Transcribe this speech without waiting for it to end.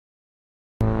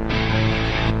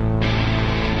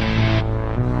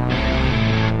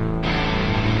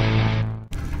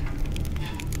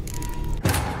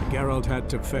Geralt had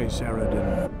to face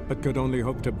Eredin, but could only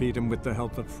hope to beat him with the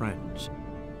help of friends.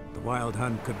 The Wild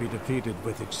Hunt could be defeated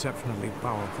with exceptionally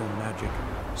powerful magic,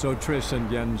 so Triss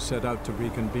and Yen set out to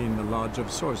reconvene the Lodge of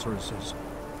Sorceresses.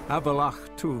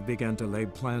 Avalach, too, began to lay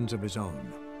plans of his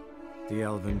own. The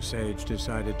elven sage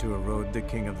decided to erode the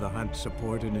King of the Hunt's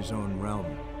support in his own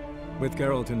realm. With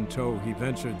Geralt in tow, he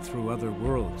ventured through other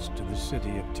worlds to the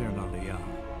city of Tirnalia.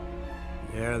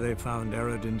 There they found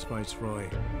Eredin's viceroy,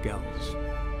 Gels.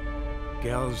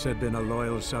 Gels had been a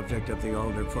loyal subject of the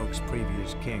Alder Folk's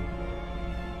previous king.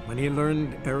 When he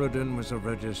learned Eredin was a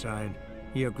regicide,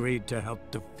 he agreed to help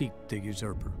defeat the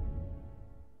usurper.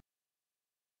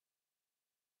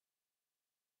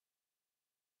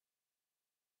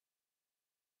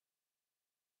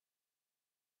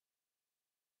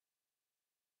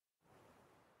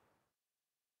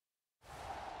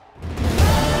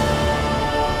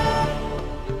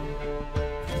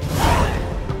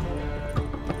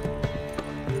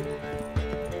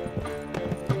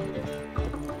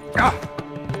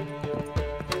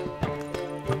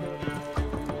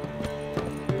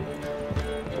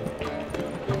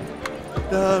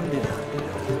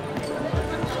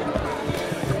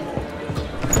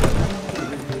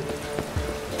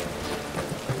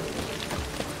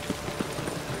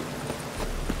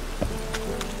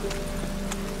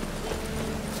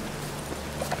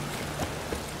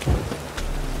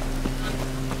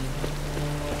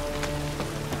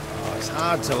 It's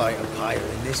hard to light a pyre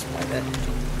in this weather.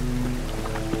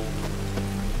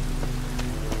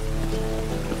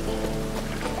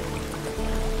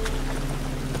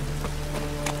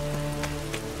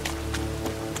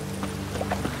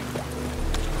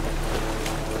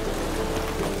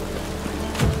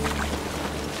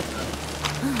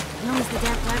 As long as the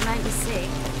damp don't make you sick.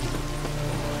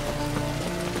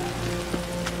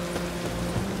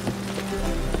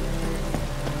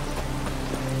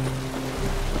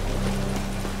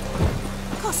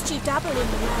 Cost you double in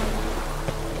the rain.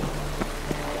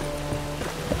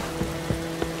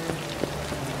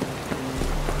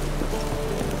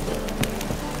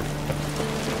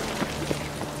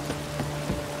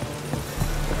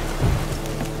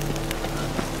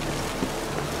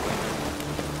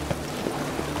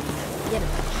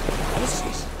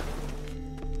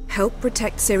 Help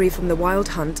protect Ciri from the Wild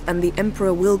Hunt, and the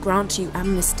Emperor will grant you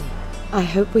amnesty. I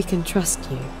hope we can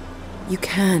trust you. You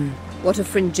can. What of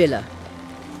Fringilla?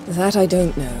 That I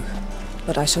don't know,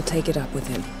 but I shall take it up with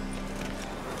him.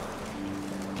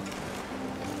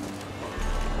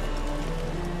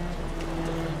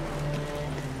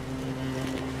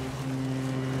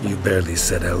 You barely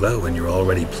said hello and you're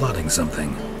already plotting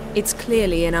something. It's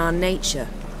clearly in our nature.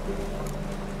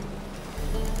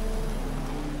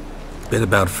 Bit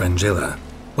about Fringilla.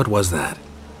 What was that?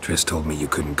 Triss told me you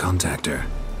couldn't contact her.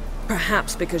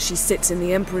 Perhaps because she sits in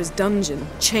the Emperor's dungeon,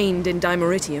 chained in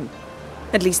Dimeritium.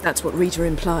 At least that's what Rita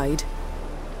implied.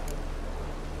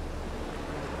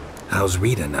 How's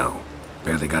Rita know?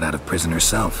 Barely got out of prison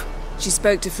herself. She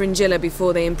spoke to Fringilla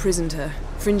before they imprisoned her.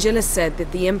 Fringilla said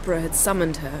that the Emperor had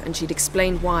summoned her, and she'd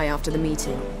explained why after the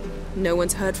meeting. No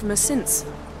one's heard from her since.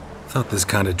 Thought this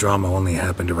kind of drama only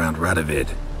happened around Radovid.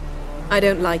 I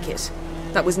don't like it.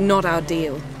 That was not our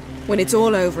deal. When it's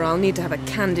all over, I'll need to have a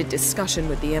candid discussion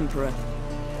with the Emperor.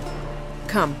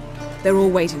 Come. They're all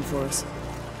waiting for us.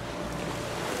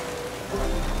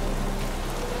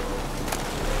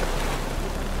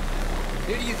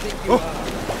 Who do you think you are?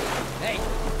 Hey,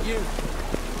 you!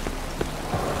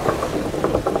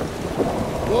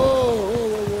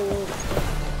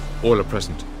 All are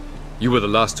present. You were the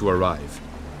last to arrive.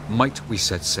 Might we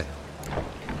set sail?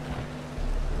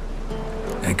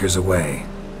 Anchors away.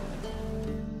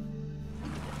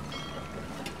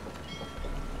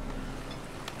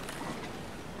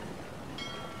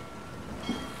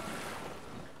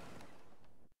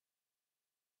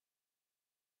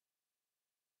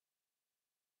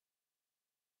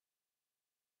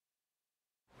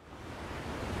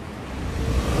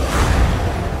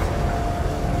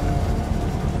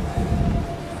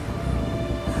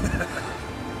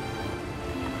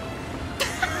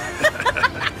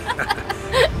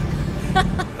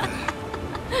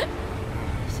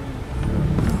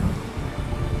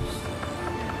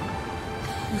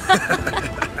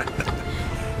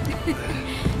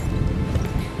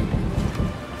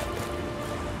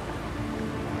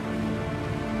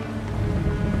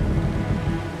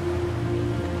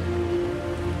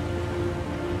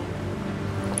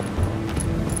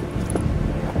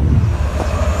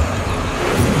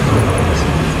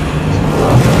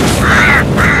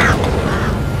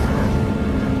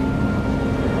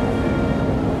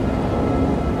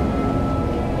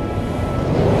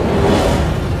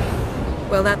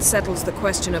 That settles the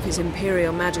question of His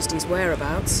Imperial Majesty's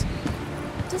whereabouts.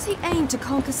 Does he aim to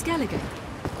conquer Skellige?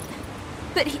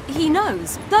 But he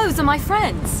knows. Those are my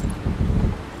friends.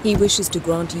 He wishes to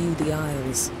grant you the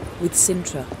Isles, with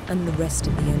Sintra and the rest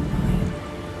of the Empire.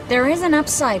 There is an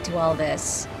upside to all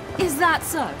this. Is that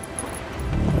so?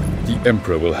 The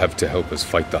Emperor will have to help us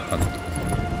fight the Hunt.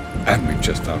 And we've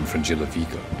just found Fringilla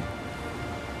Vigo.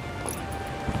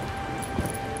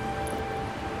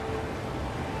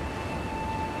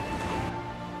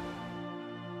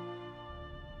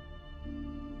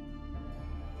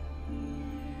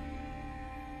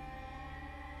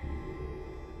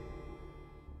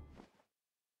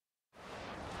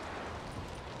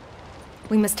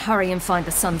 We must hurry and find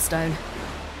the Sunstone.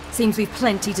 Seems we've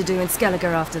plenty to do in Skellige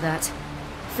after that.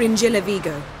 Fringilla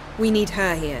Vigo. We need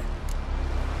her here.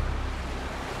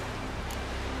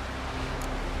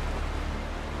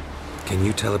 Can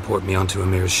you teleport me onto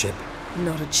Amir's ship?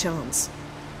 Not a chance.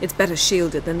 It's better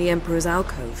shielded than the Emperor's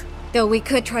alcove. Though we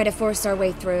could try to force our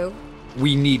way through.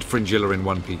 We need Fringilla in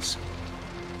one piece.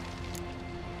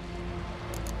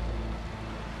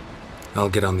 I'll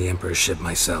get on the Emperor's ship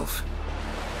myself.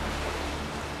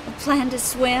 Plan to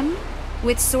swim?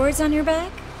 With swords on your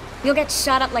back? You'll get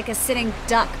shot up like a sitting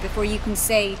duck before you can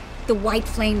say the white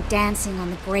flame dancing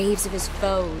on the graves of his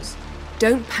foes.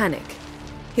 Don't panic.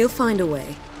 He'll find a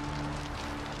way.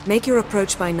 Make your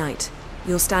approach by night.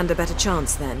 You'll stand a better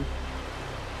chance then.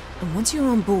 And once you're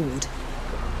on board,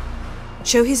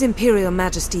 show His Imperial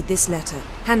Majesty this letter.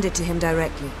 Hand it to him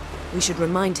directly. We should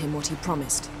remind him what he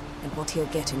promised, and what he'll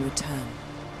get in return.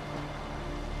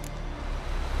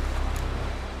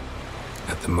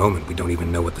 At the moment, we don't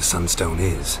even know what the Sunstone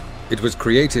is. It was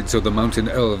created so the Mountain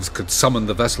Elves could summon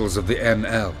the vessels of the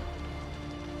NL.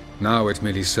 Now it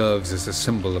merely serves as a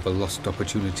symbol of a lost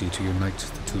opportunity to unite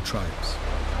the two tribes.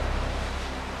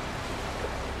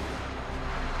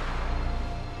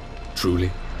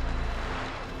 Truly?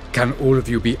 Can all of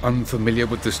you be unfamiliar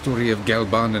with the story of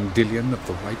Galban and Dillion of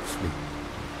the White Fleet?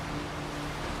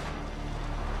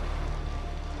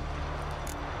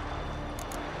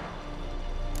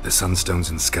 The Sunstone's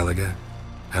in Skellige?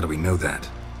 How do we know that?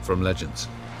 From legends.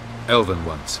 Elven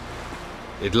ones.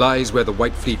 It lies where the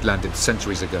White Fleet landed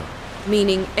centuries ago.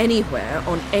 Meaning anywhere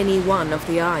on any one of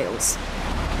the Isles.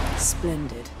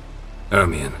 Splendid.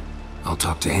 Ermion. I'll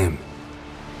talk to him.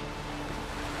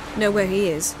 Know where he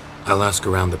is? I'll ask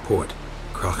around the port.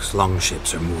 Croc's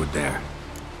longships are moored there.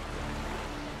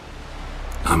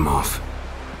 I'm off.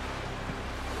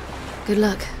 Good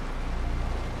luck.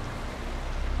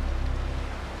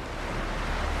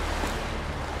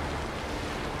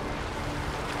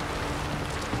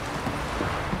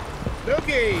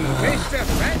 Looky, Mr.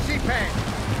 Fancy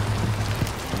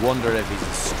Pants. Wonder if he's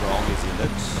as strong as he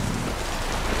looks.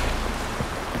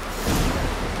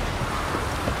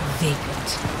 Vacant.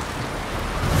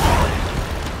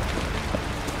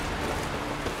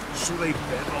 So they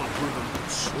bet on them,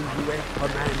 silhouette a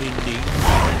man in need.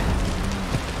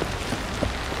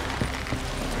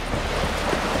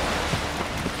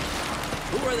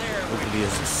 Who are there? Ugly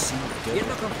as a sea. You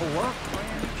looking for work?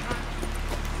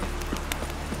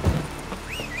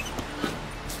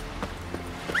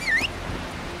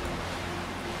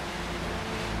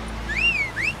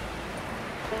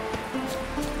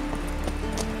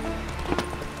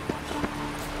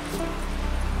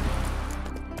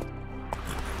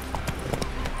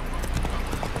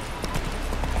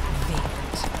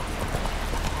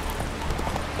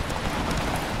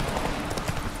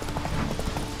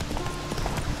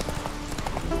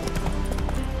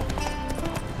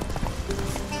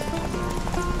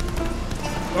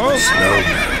 Slow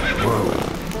man. Whoa.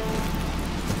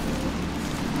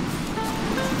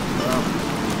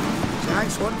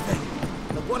 That's one thing.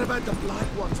 But what about the black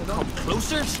ones? Come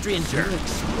Closer, stranger.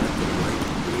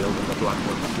 real with the black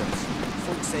ones ships.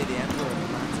 Folks say the Emperor of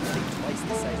the land's nearly twice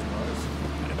the size of ours.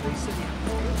 And if they see the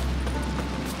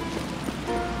Emperor,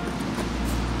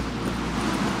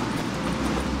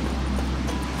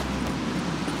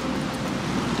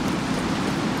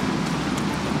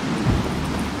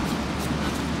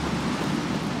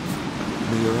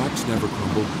 May your axe never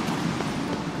crumble.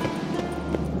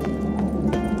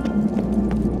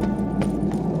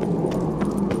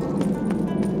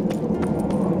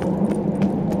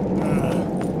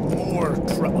 More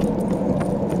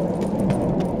trouble.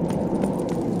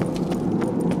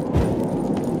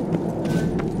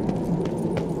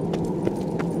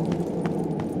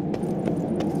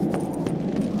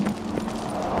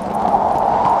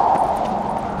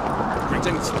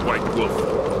 Greetings, White Wolf.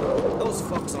 Those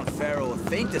fucks on Pharaoh will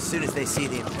faint as soon as they see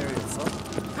the Imperial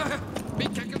sun. Be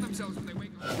kicking themselves when they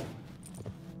wake up.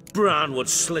 Bran would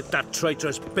slit that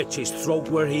traitorous bitch's throat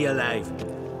were he alive.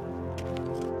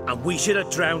 And we should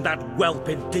have drowned that whelp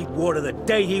in deep water the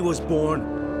day he was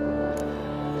born.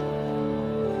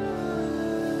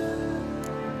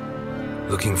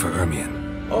 Looking for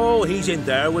Ermion. Oh, he's in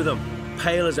there with him,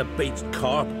 pale as a beached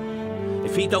carp.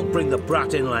 If he don't bring the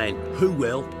brat in line, who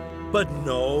will? But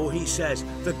no, he says,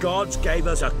 the gods gave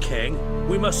us a king.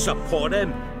 We must support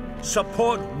him.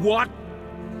 Support what?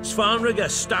 Svanrige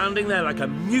standing there like a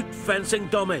mute fencing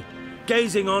dummy,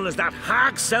 gazing on as that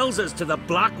hag sells us to the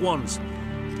Black Ones.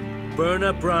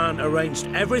 Berna Bran arranged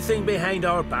everything behind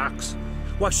our backs.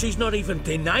 Why, she's not even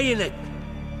denying it.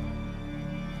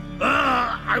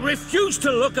 I refuse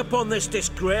to look upon this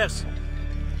disgrace.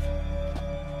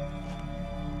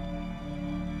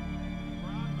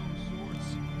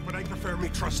 But I prefer me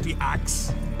trusty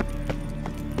axe.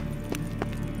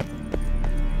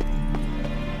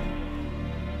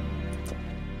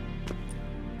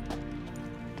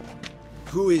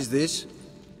 Who is this?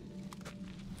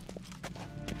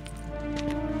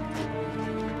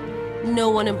 No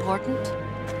one important.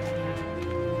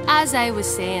 As I was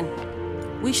saying,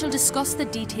 we shall discuss the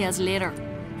details later.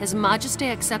 His Majesty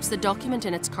accepts the document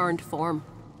in its current form.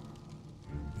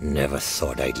 Never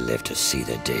thought I'd live to see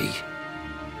the day.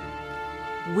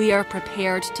 We are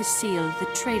prepared to seal the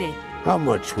treaty. How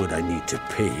much would I need to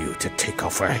pay you to take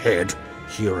off her head,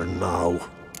 here and now?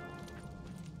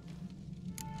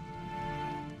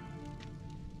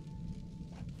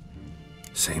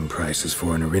 Same price as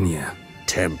for an Arinia.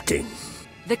 Tempting.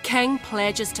 The king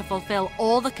pledges to fulfill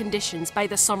all the conditions by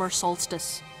the summer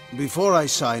solstice. Before I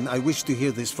sign, I wish to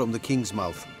hear this from the king's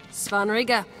mouth.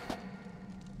 Svanrige.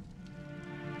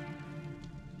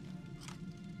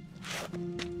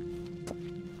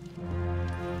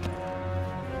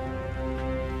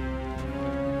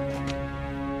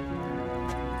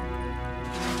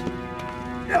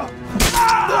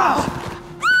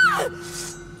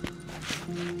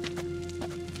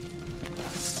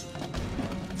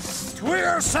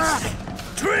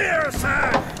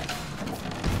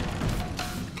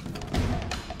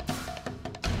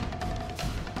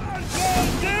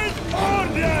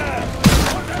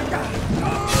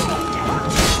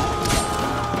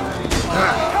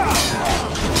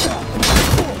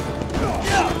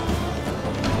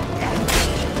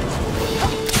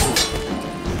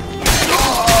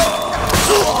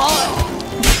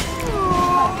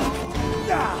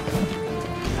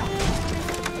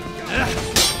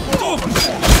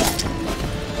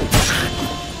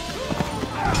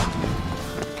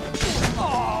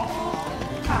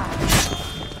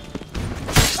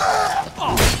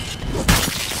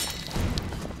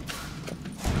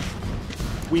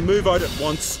 We move out at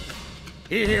once.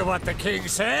 You hear what the king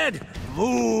said?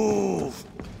 Move!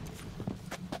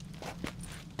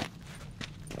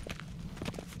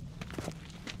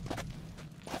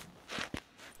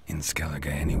 In Skellige,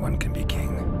 anyone can be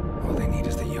king. All they need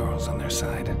is the Jarls on their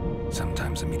side.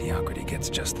 Sometimes a mediocrity gets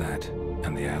just that,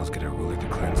 and the Isles get a ruler the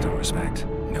clans don't respect.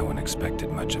 No one expected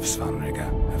much of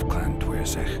Svanrige, of Clan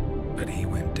Twirsich, but he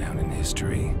went down in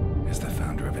history as the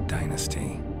founder of a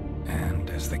dynasty, and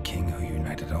as the king who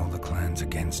united all the clans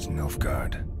against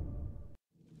Nilfgaard.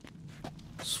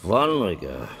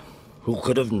 Svanrige, who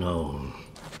could have known?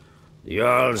 The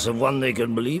Jarls have one they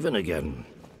can believe in again.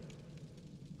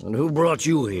 And who brought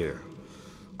you here?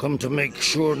 Come to make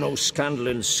sure no scandal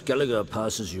in Skellige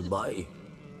passes you by?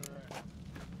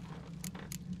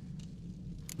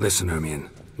 Listen, Ermion.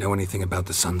 Know anything about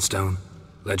the Sunstone?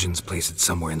 Legends place it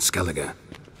somewhere in Skellige.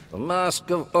 The Mask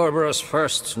of Orberus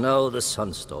first, now the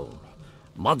Sunstone.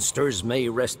 Monsters may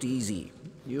rest easy.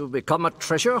 You've become a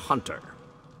treasure hunter.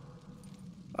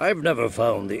 I've never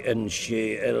found the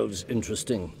Enshe elves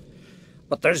interesting.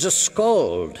 But there's a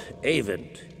skald,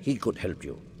 Eyvind. He could help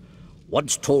you.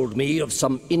 Once told me of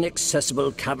some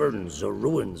inaccessible caverns or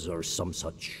ruins or some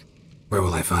such. Where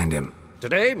will I find him?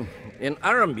 Today, in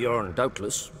Arambjorn,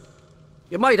 doubtless.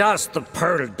 You might ask the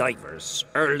Pearl Divers,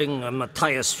 Erling and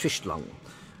Matthias Fischlong.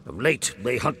 Of late,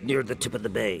 they hunt near the tip of the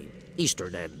bay,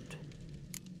 eastern end.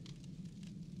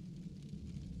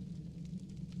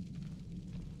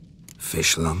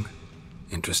 Fischlong?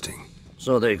 Interesting.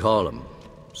 So they call him.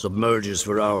 Submerges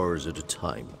for hours at a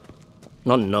time.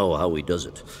 None know how he does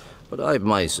it, but I've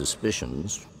my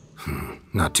suspicions.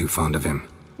 Not too fond of him.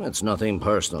 It's nothing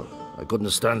personal. I couldn't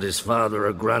stand his father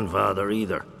or grandfather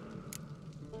either.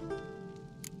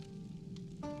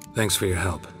 Thanks for your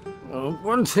help.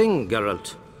 One thing,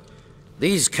 Geralt.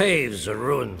 These caves are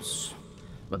ruins.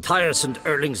 Matthias and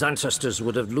Erling's ancestors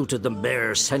would have looted them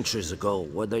bare centuries ago,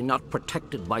 were they not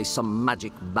protected by some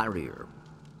magic barrier.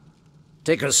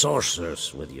 Take a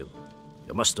sorceress with you.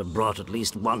 You must have brought at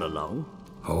least one along.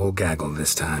 Whole gaggle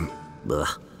this time.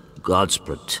 Ugh, gods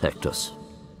protect us.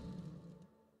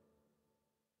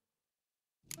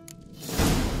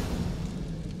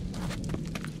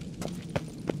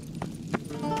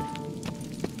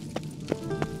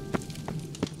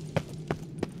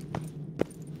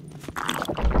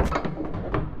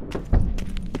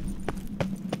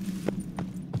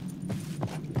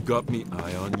 Got me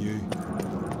eye on you.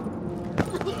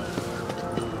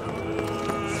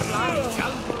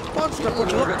 Monster put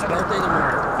look at about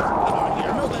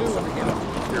no clue what to get up.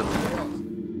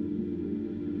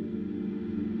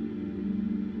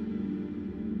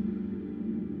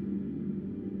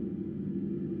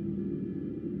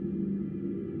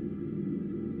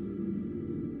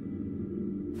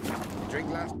 Drink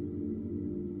last.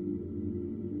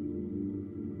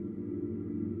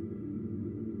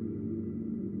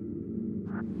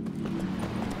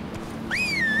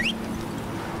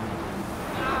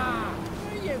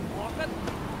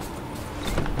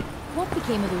 What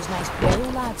became of those nice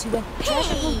burial lads who went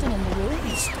treasure hunting in the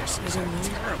ruins? This is a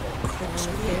terrible cross.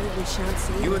 We shan't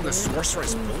see You and the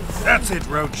sorceress both. That's it,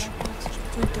 Roach.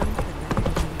 We don't have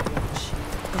the Crutch.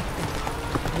 Got them.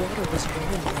 Water was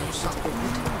running there.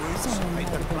 Someone might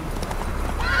have been.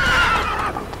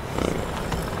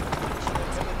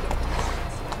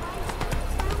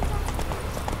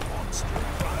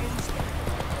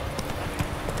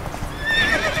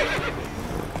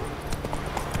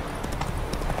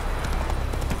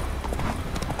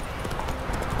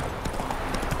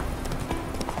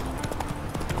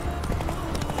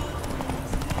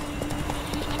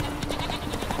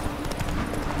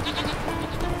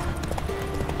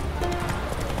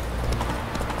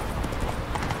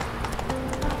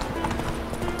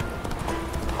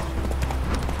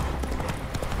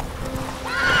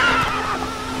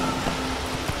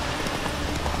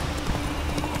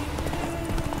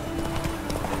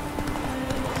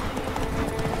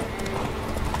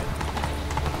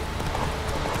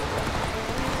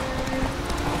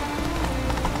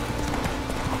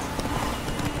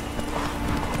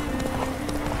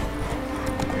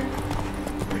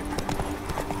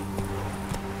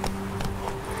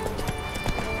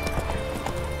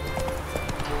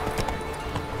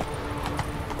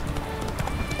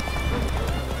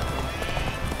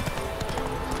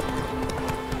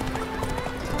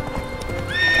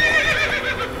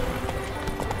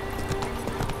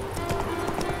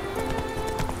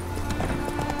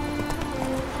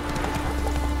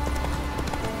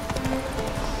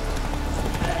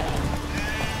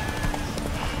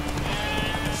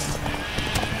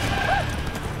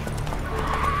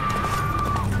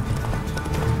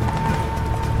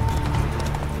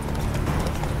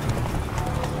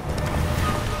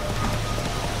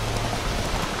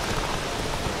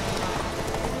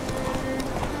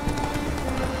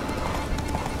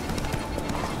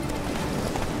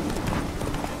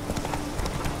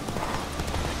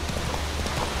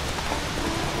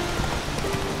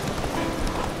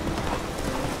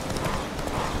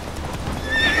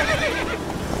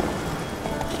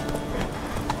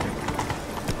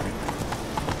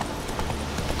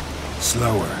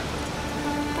 Slower.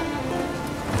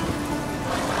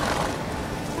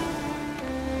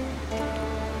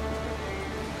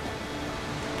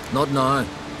 Not now.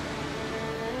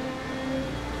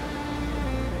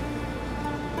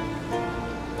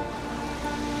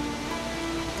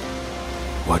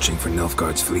 Watching for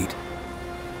Nilfgaard's fleet.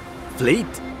 Fleet?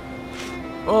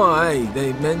 Oh, aye,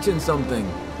 they mentioned something.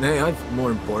 Nay, I've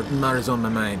more important matters on my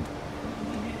mind.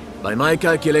 By my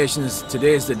calculations,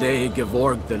 today's the day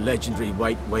Gevorg, the legendary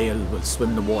white whale, will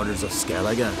swim the waters of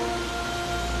Skellige.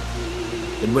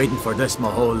 Been waiting for this my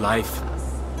whole life.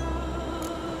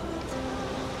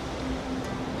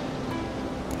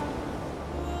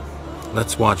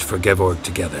 Let's watch for Gevorg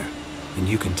together, and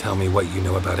you can tell me what you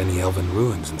know about any elven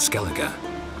ruins in Skellige.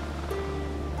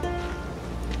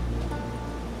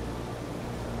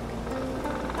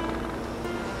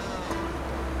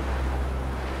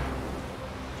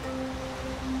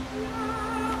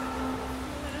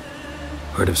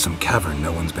 Heard of some cavern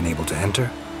no one's been able to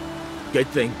enter? Good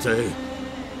thing, too.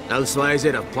 Elsewise,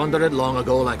 they'd have plundered it long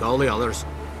ago like all the others.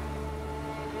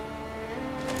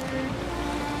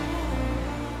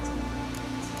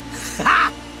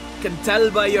 Ha! Can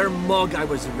tell by your mug I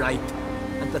was right.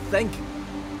 And to think,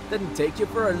 didn't take you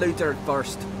for a looter at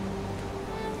first.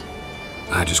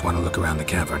 I just want to look around the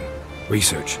cavern.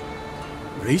 Research.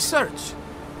 Research?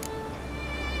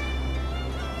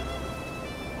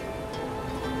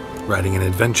 Writing an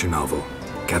adventure novel.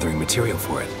 Gathering material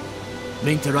for it.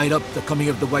 Mean to write up the coming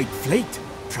of the White Fleet?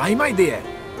 Prime idea.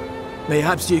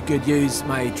 Perhaps you could use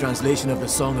my translation of the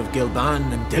Song of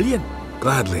Gilban and Dillion?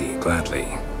 Gladly, gladly.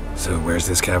 So where's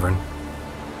this cavern?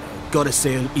 Gotta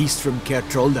sail east from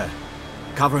Kertrolda.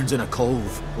 Cavern's in a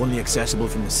cove, only accessible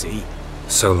from the sea.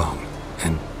 So long,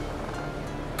 and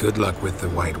good luck with the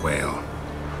white whale.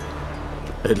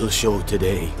 It'll show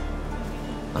today.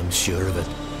 I'm sure of it.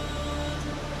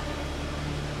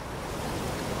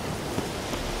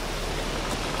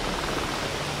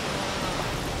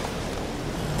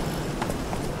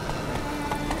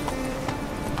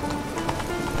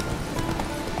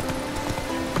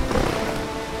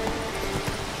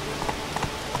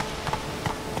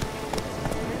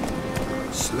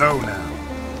 Slow now.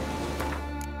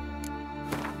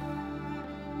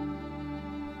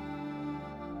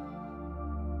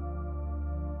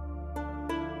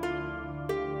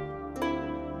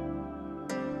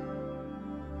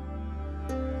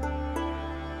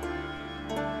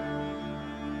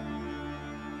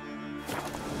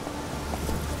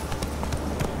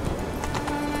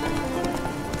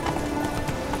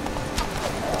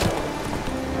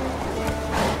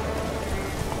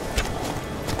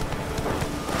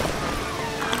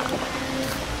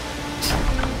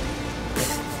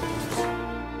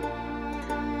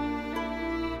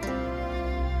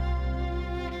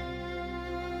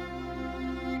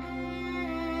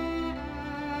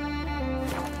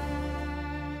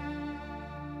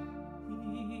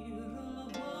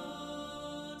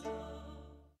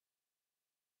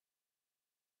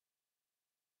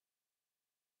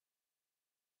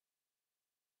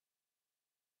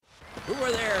 Who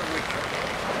are there, Richard?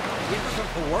 You looking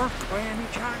for work by any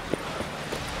chance?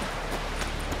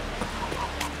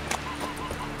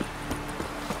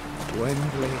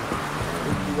 Wendling,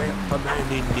 will you help a man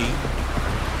in need?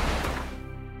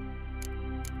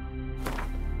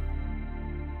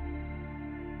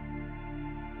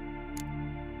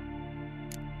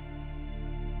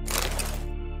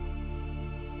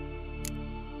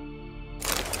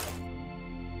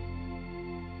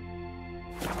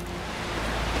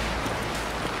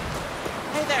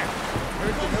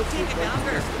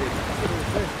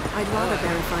 I'd rather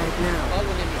verify it now.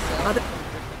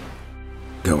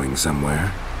 Going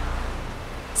somewhere?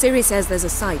 Ciri says there's a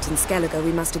site in Skellige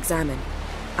we must examine.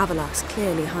 Avalach's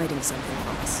clearly hiding something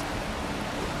from us.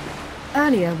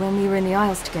 Earlier, when we were in the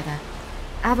Isles together,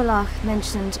 Avalach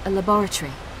mentioned a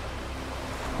laboratory.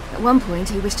 At one point,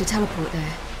 he wished to teleport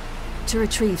there, to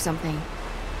retrieve something,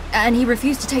 and he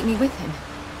refused to take me with him.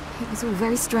 It was all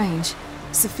very strange.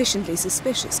 Sufficiently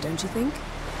suspicious, don't you think?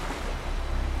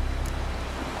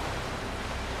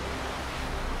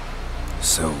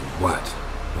 So what?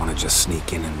 Want to just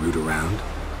sneak in and root around?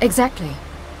 Exactly.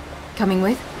 Coming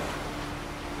with?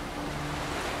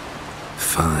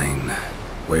 Fine.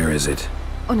 Where is it?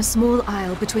 On a small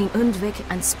isle between Undvik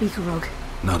and Speakerog.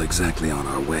 Not exactly on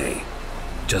our way.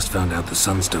 Just found out the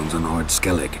sunstones on Ard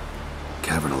Skellig.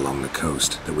 Cavern along the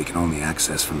coast that we can only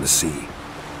access from the sea.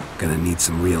 Gonna need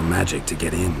some real magic to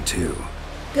get in, too.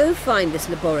 Go find this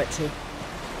laboratory.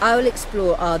 I'll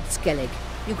explore Ard Skellig.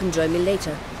 You can join me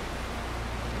later.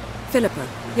 Philippa,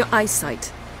 your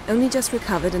eyesight. Only just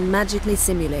recovered and magically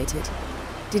simulated.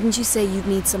 Didn't you say you'd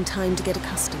need some time to get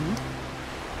accustomed?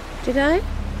 Did I?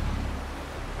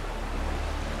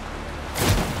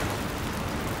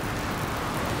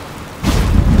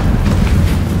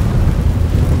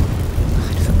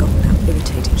 I'd forgotten how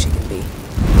irritating she could be.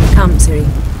 Come, Ciri.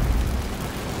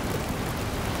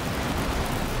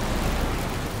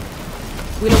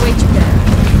 We'll await you there.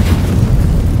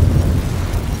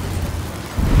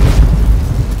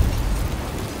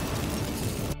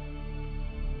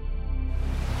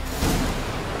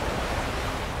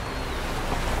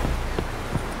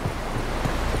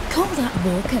 Call that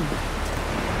walking?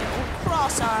 Don't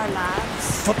cross our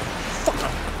lads.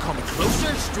 Fucker! Come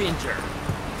closer, stranger!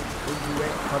 Will you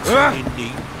help a man in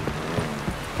need?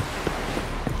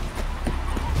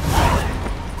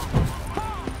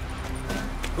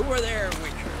 Who are there,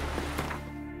 Witcher?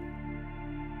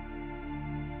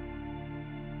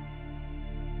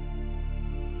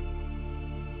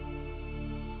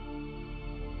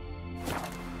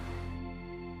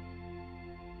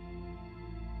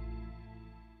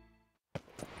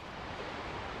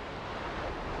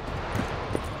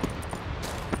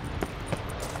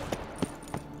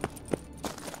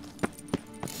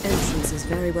 Entrance is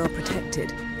very well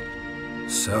protected.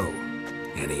 So,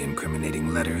 any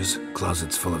incriminating letters?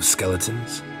 Closets full of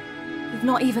skeletons? We've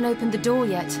not even opened the door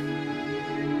yet.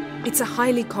 It's a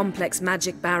highly complex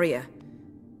magic barrier.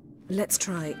 Let's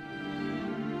try.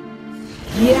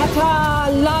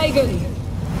 Yata Ligen!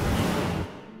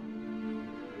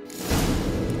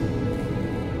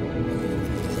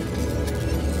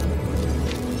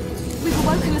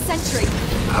 sentry.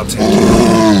 I'll take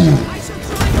you.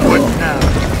 What now?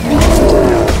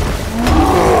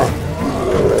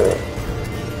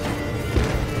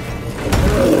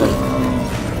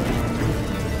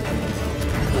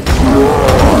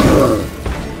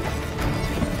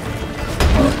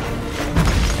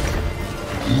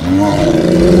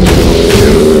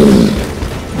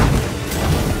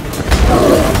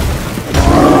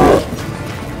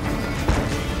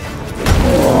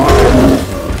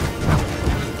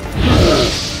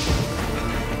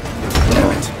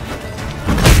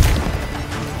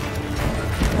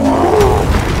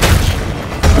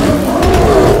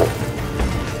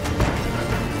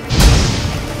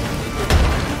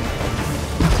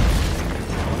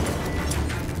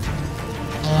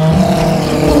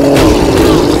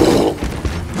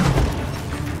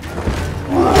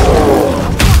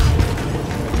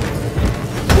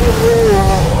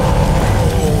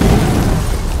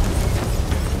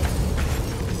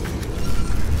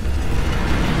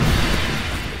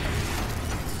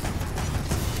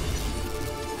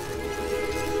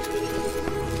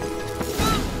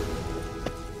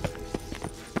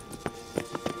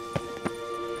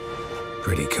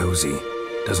 Pretty cozy.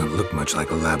 Doesn't look much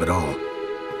like a lab at all.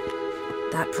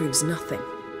 That proves nothing.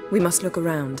 We must look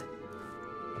around.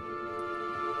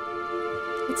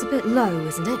 It's a bit low,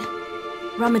 isn't it?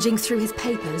 Rummaging through his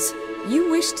papers. You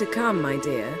wish to come, my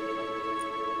dear.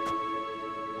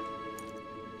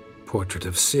 Portrait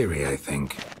of Ciri, I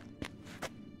think.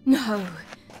 No,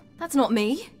 that's not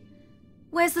me.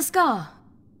 Where's the scar?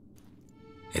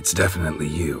 It's definitely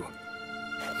you.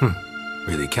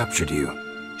 Really captured you.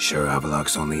 Sure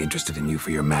Avallac'h's only interested in you for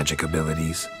your magic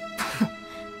abilities?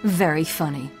 Very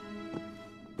funny.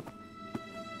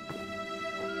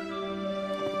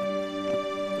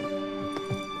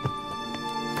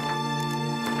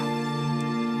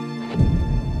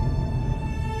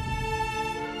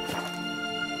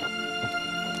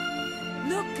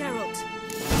 Look, Geralt!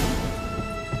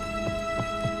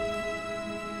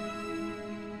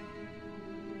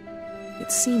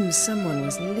 It seems someone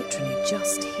was literally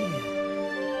just here.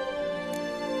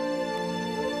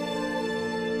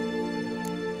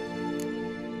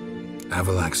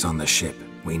 Avallac'h's on the ship.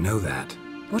 We know that.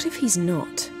 What if he's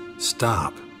not?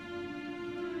 Stop.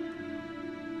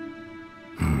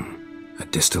 A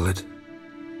distillate?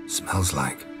 Smells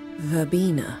like...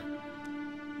 Verbena.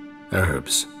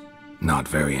 herbs. Not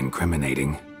very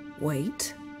incriminating.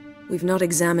 Wait. We've not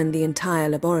examined the entire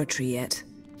laboratory yet.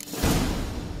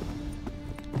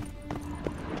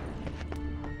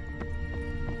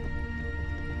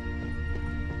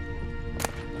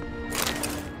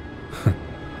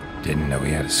 Didn't know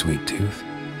he had a sweet tooth.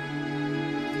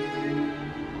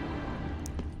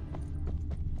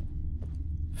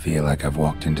 Feel like I've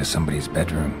walked into somebody's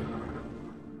bedroom.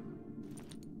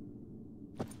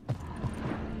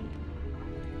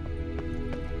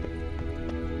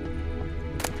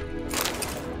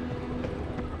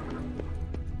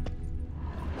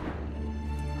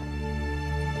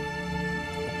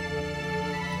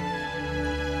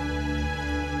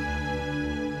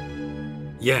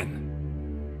 Yen.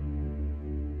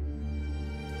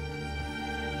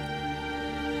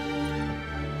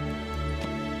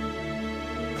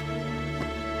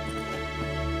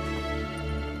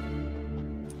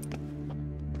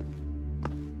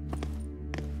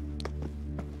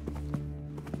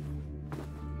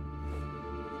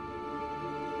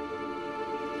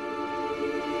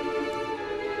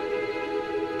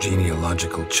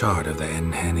 Genealogical chart of the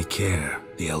Enhanikir,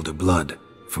 the Elder Blood,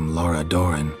 from Laura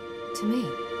Doran. To me.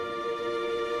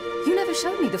 You never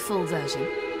showed me the full version.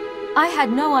 I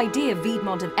had no idea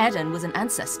Viedmont of Eden was an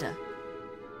ancestor.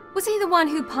 Was he the one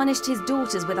who punished his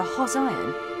daughters with a hot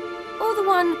iron? Or the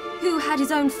one who had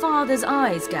his own father's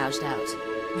eyes gouged out?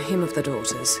 Him of the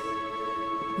daughters.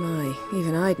 My,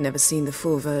 even I'd never seen the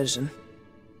full version.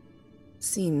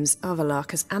 Seems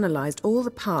Avallac'h has analyzed all the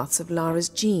parts of Lara's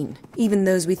gene, even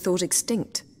those we thought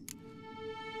extinct.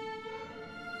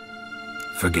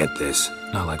 Forget this.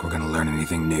 Not like we're gonna learn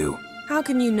anything new. How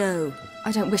can you know?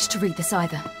 I don't wish to read this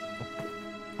either.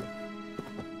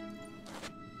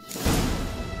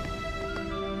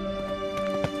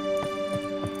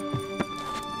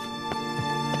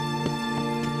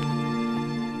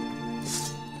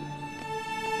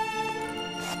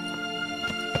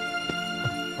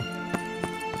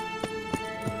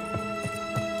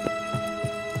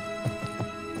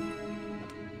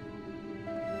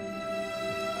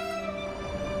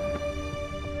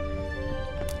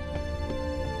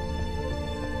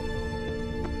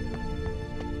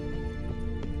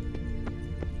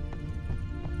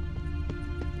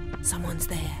 Someone's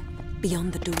there,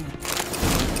 beyond the door.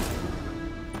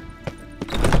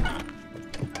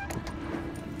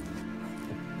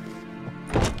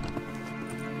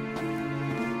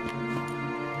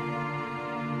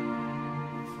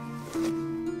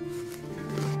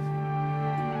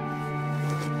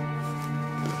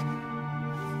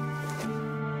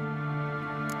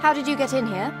 How did you get in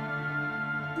here?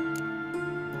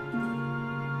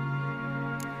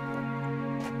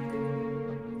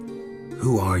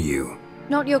 Who are you?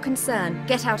 Not your concern.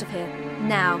 Get out of here.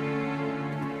 Now.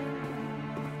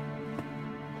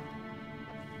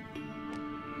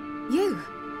 You.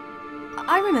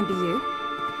 I remember you.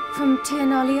 From Tir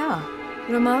Nalia.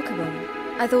 Remarkable.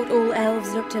 I thought all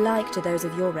elves looked alike to those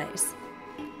of your race.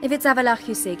 If it's Avalach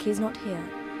you seek, he's not here.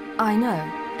 I know.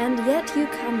 And yet you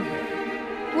come here.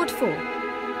 What for?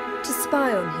 To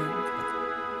spy on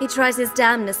him. He tries his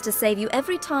damnedest to save you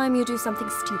every time you do something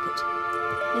stupid.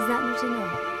 Is that not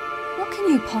enough? What can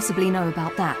you possibly know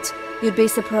about that? You'd be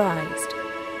surprised.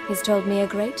 He's told me a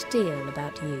great deal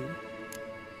about you.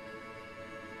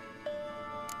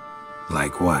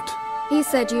 Like what? He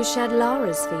said you shared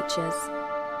Lara's features.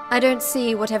 I don't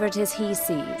see whatever it is he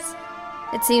sees.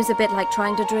 It seems a bit like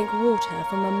trying to drink water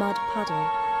from a mud puddle.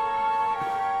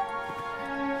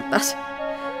 But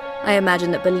I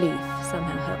imagine that belief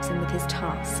somehow helps him with his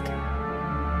task.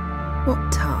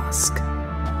 What task?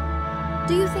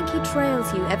 Do you think he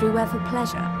trails you everywhere for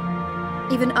pleasure?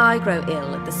 Even I grow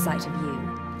ill at the sight of you.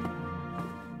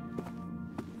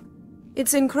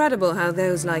 It's incredible how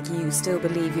those like you still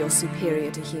believe you're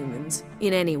superior to humans,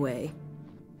 in any way.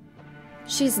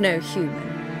 She's no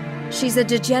human. She's a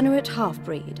degenerate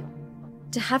half-breed.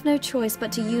 To have no choice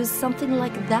but to use something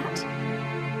like that,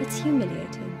 it's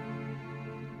humiliating.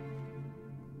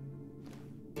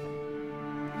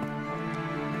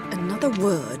 Another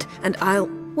word, and I'll...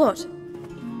 What?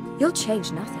 You'll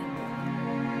change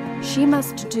nothing. She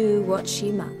must do what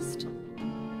she must.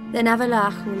 Then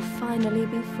Avalach will finally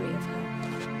be free of her.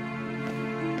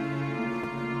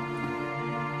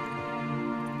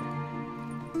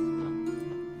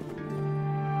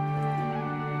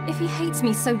 If he hates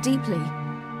me so deeply,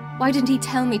 why didn't he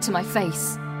tell me to my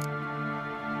face?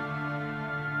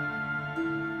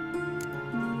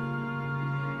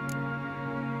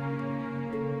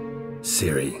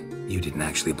 Ciri, you didn't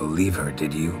actually believe her,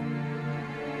 did you?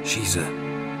 She's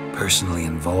personally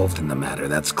involved in the matter,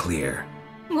 that's clear.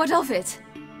 What of it?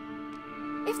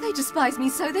 If they despise me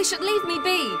so, they should leave me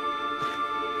be.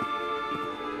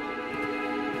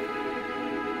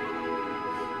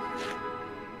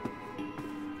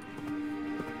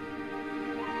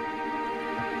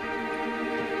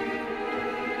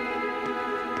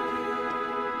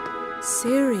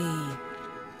 Ciri.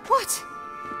 What?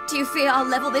 Do you fear I'll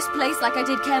level this place like I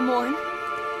did Kaer Morhen?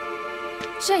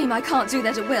 Shame I can't do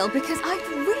that at will, because I'd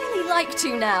really like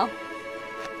to now.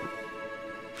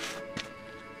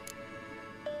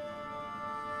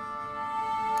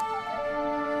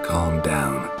 Calm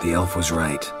down. The elf was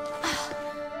right.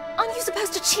 Aren't you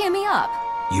supposed to cheer me up?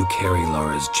 You carry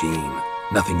Lara's gene.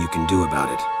 Nothing you can do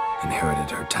about it. Inherited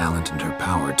her talent and her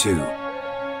power, too.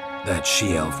 That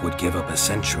she-elf would give up a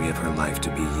century of her life to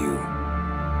be you.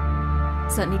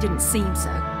 Certainly didn't seem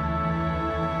so.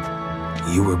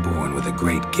 You were born with a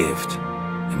great gift,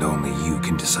 and only you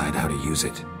can decide how to use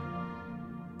it.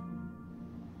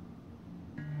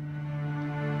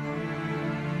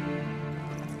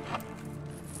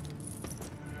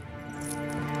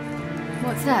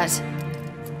 What's that?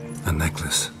 A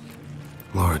necklace.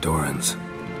 Lara Doran's.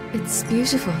 It's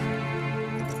beautiful,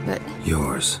 but...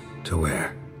 Yours to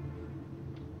wear.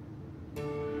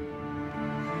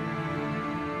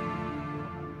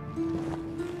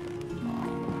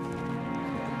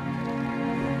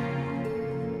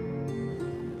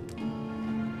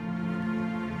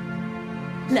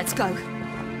 Let's go.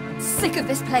 I'm sick of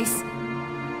this place.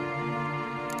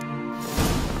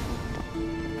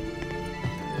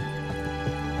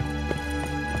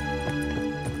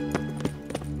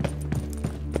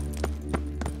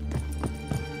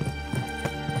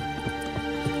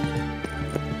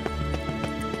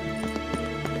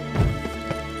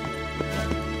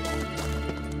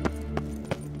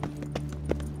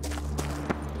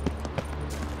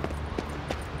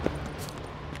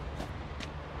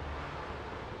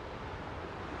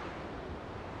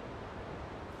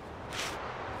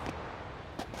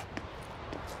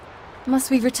 Must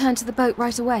we return to the boat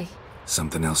right away?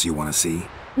 Something else you want to see?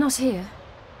 Not here.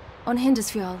 On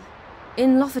Hindersfjall.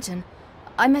 In Lofoten.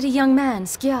 I met a young man,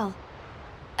 Skjal.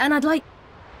 And I'd like...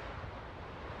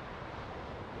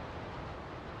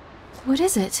 What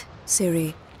is it?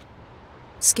 Ciri,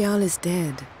 Skjal is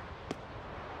dead.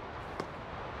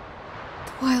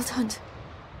 The Wild Hunt.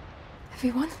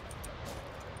 Everyone?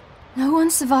 No one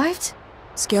survived?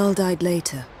 Skjal died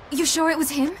later. You sure it was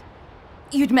him?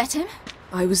 You'd met him?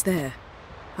 I was there.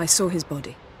 I saw his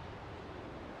body.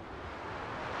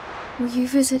 Will you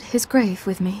visit his grave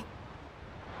with me?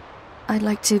 I'd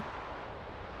like to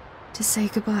say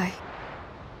goodbye.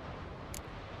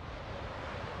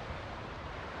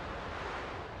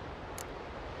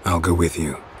 I'll go with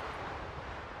you.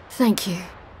 Thank you.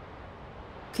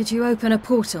 Could you open a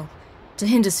portal to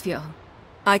Hindisfjord?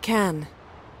 I can.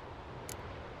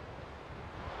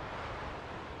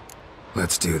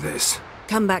 Let's do this.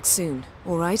 Come back soon,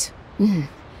 all right?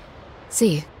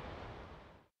 See you.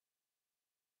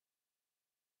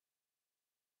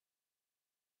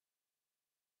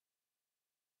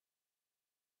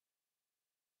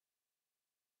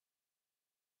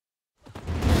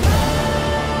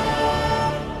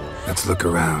 Let's look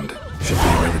around. Should be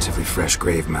a relatively fresh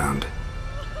grave mound.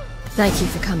 Thank you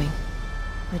for coming.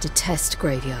 I detest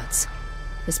graveyards,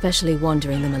 especially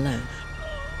wandering them alone.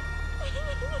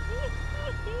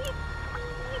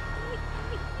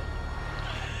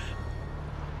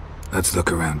 Let's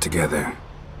look around together.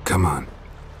 Come on.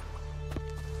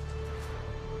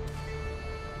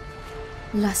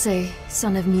 Lasse,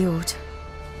 son of Njord.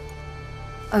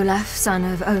 Olaf, son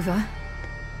of Over.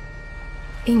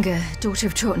 Inga, daughter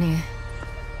of Trotnir.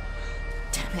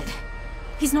 Damn it.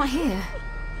 He's not here.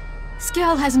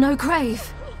 Skjall has no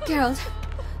grave. Geralt,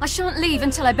 I shan't leave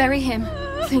until I bury him.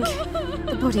 Think,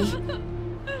 the body.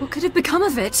 What could have become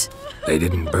of it? They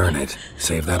didn't burn it.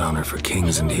 Save that honor for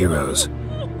kings and heroes.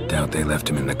 Doubt they left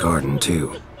him in the garden,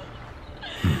 too.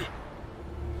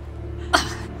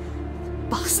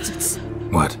 Bastards.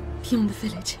 What? Beyond the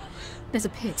village, there's a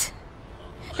pit.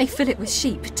 They fill it with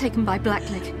sheep taken by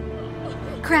Blackleg.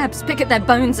 Crabs pick at their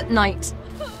bones at night.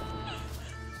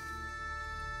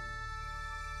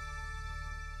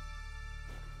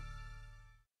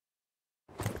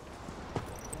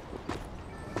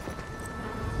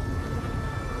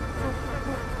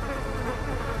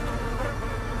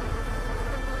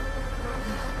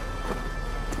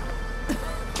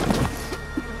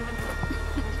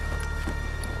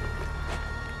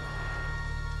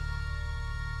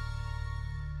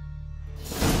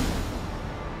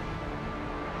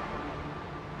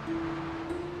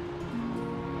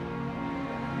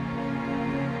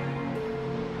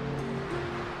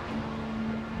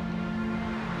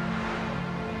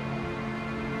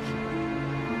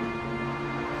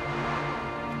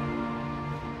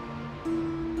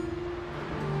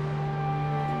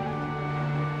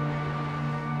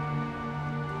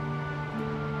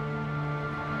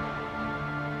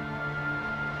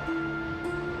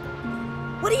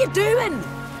 What are you doing?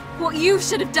 What you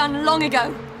should have done long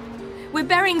ago. We're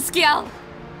burying Skjall.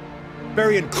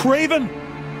 Burying Craven?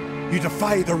 You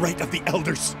defy the right of the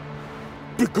elders.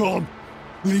 Begone.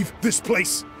 Leave this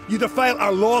place. You defile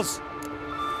our laws.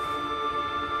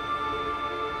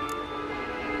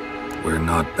 We're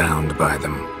not bound by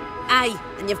them. Aye,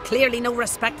 and you've clearly no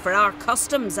respect for our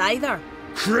customs either.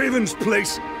 Craven's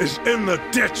place is in the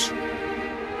ditch.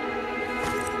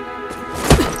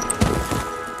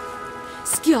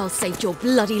 Skjall saved your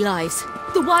bloody lives.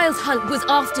 The Wild Hunt was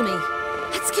after me.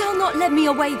 Had Skjall not led me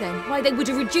away then, why they would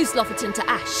have reduced Lofoten to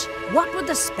ash. What would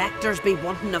the spectres be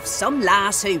wanting of some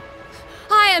lass who...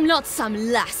 I am not some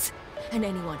lass. And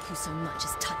anyone who so much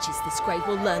as touches this grave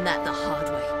will learn that the hard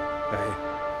way.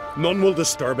 Aye. None will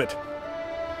disturb it.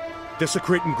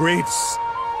 Desecrating graves.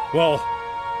 Well,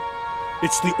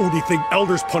 it's the only thing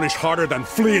elders punish harder than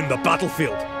fleeing the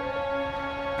battlefield.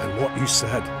 And what you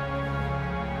said...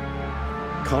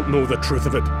 Can't know the truth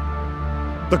of it.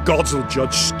 The gods will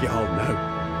judge Skjall now.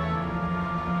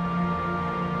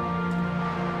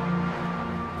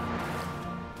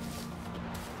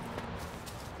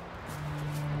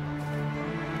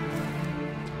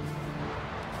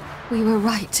 We were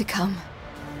right to come.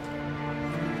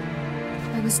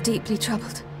 I was deeply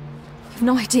troubled. You've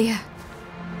no idea.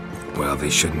 Well, they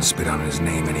shouldn't spit on his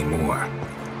name anymore.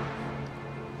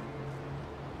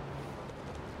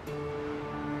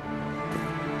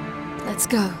 Let's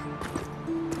go.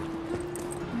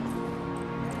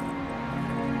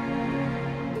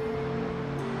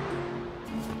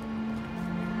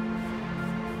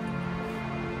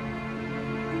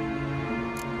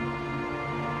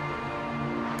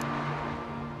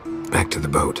 Back to the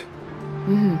boat.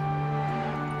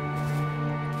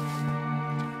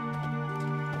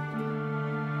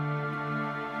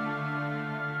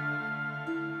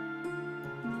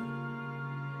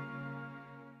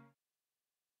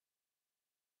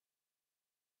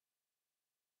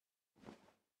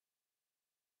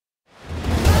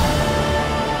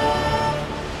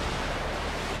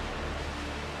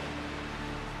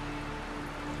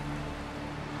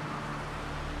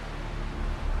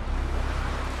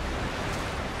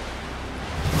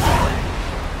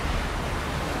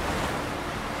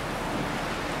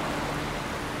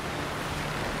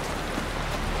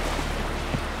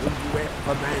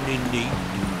 A man in need.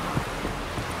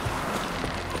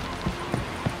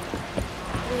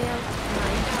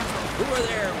 Who are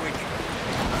there?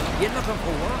 You looking for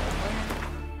work?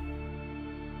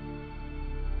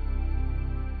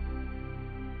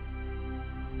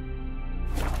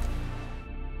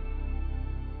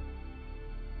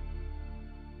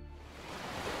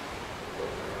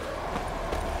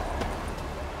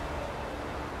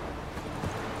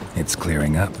 It's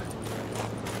clearing up.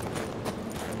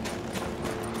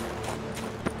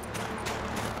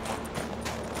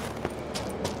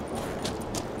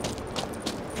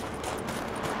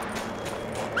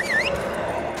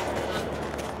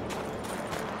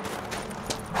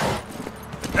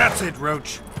 That's it,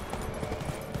 Roach.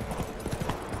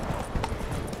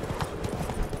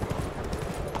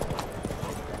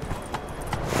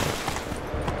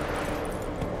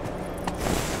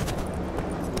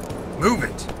 Move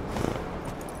it.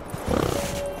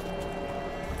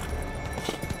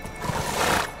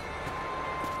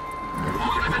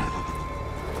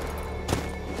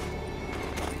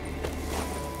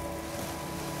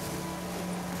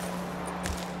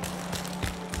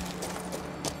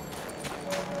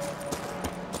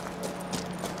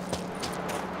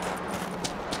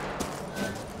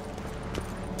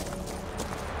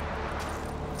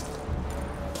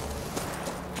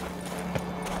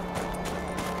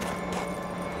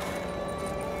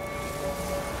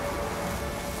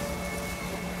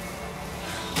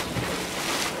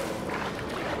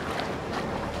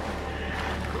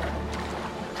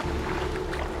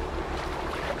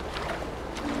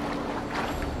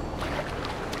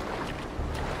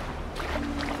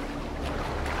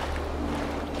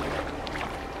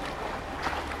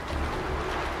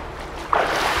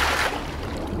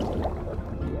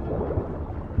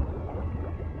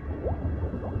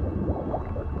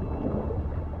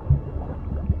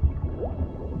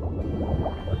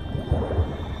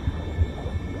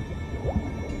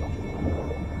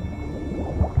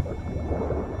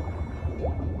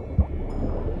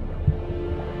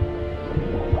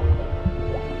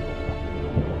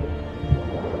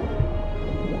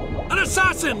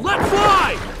 Assassin, let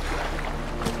fly!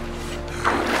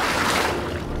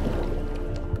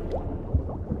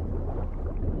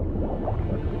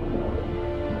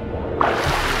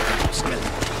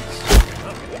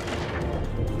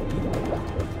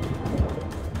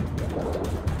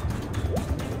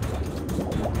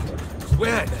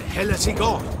 Where the hell has he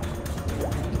gone?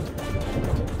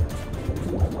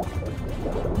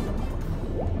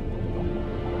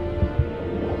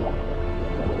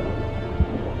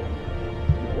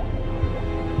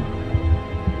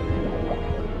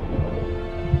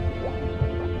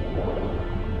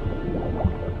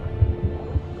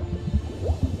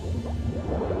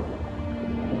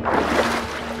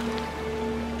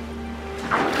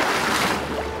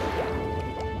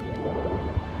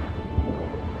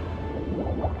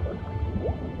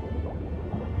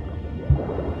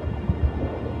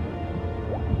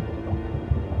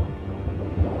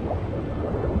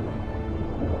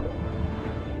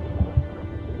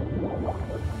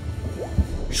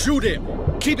 Shoot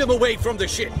him! Keep him away from the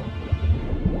ship!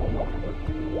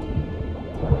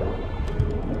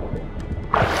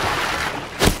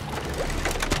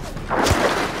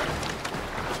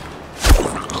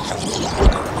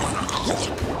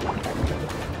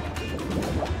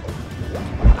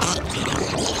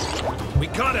 We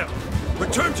got him!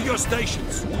 Return to your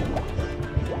stations!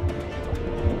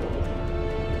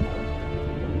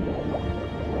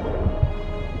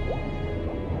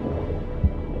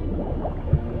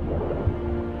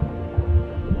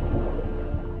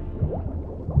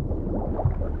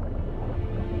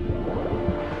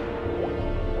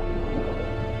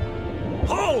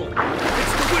 Hold!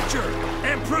 It's the Witcher!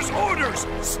 Emperor's orders!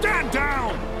 Stand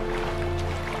down!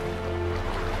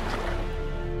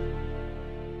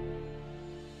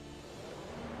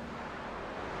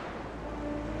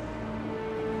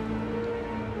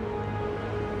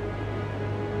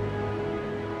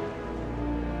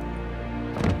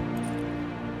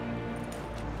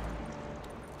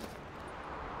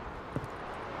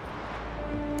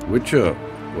 Witcher,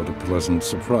 what a pleasant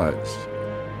surprise.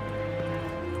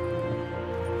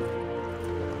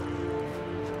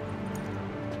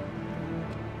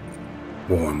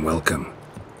 Warm welcome.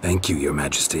 Thank you, Your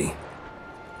Majesty.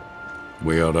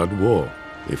 We are at war,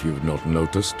 if you've not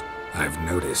noticed. I've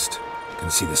noticed.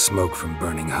 Can see the smoke from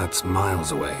burning huts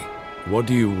miles away. What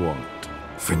do you want?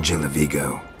 Fringilla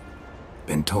Vigo.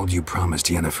 Been told you promised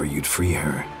Yennefer you'd free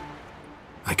her.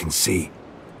 I can see.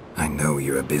 I know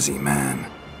you're a busy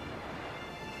man.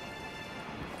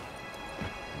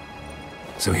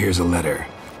 So here's a letter.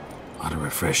 Ought to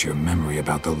refresh your memory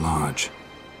about the Lodge.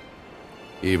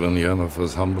 Even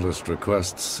Yennefer's humblest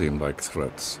requests seem like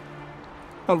threats.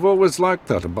 I've always liked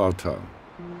that about her.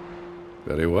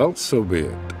 Very well, so be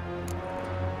it.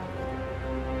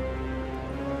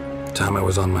 Time I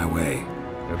was on my way.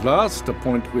 At last, a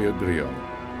point we agree on.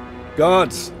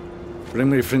 Guards, bring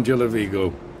me Fringilla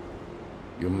Vigo.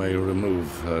 You may remove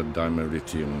her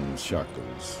dimeritium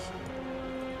shackles.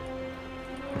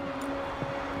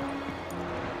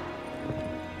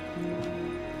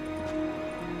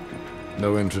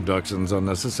 No introductions are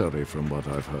necessary from what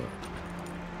I've heard.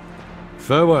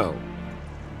 Farewell.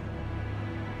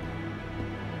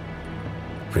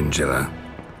 Fringilla.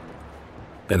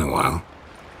 Been a while.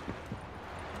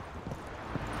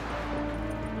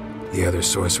 The other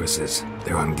sorceresses,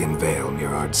 they're on Ginvale near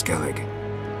Ardskellig.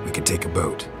 We could take a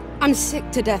boat. I'm sick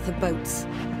to death of boats.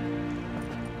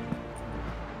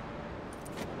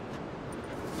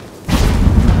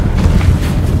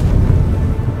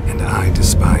 And I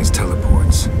despise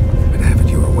teleports, but have it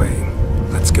your way.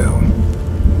 Let's go.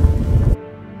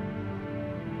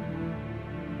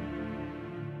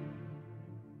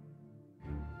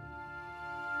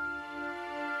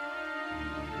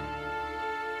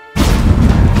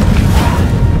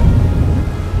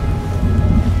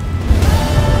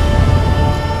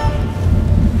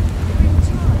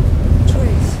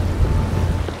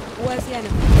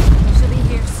 She'll be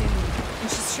here soon, and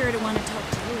she's sure to want to talk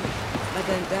to you. I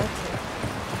don't doubt it.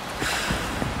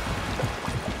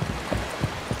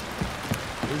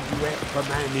 Did you act for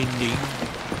man in need?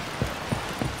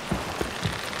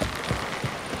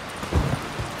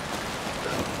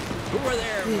 Who are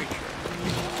there, Witcher?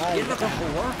 You looking for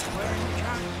work?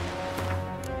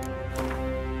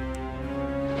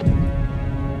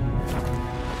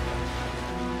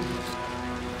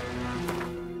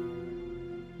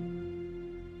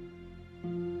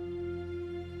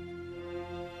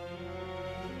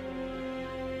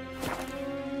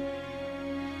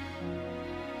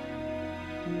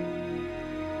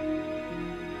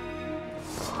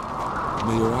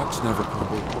 May your axe never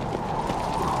crumble.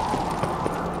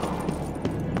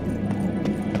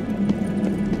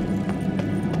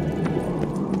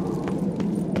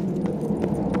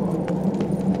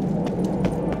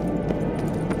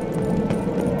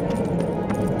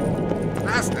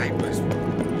 Last night was...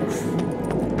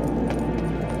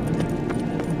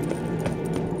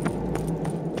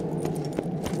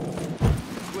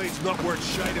 This blade's not worth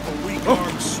shite if a weak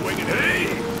arm swinging it.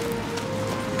 Hey!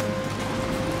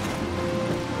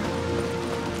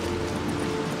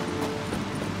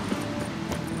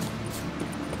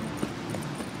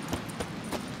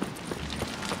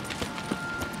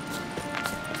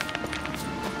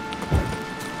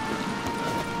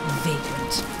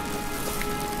 Vagrant.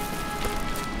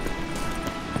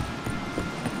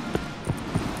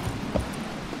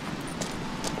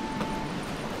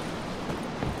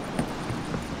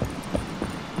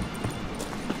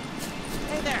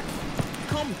 Hey there!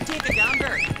 Come, take a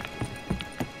gander!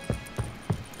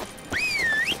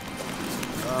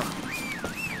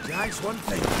 Nice one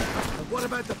thing. But what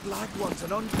about the black ones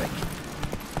and unpick?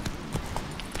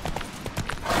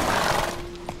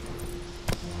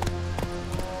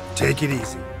 Take it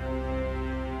easy.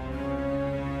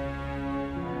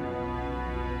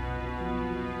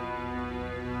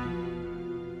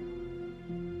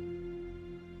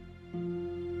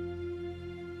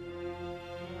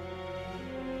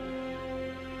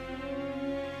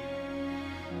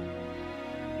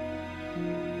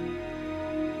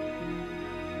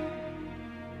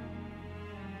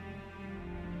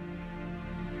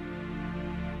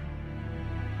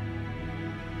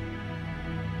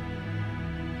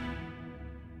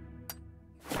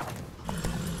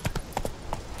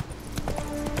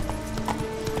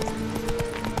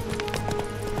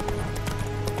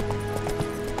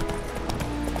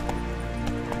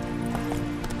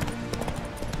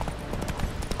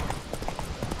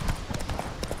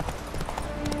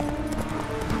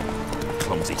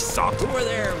 Clumsy sod. Who are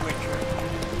there, Witcher?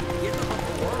 You looking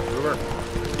for work? Brewer,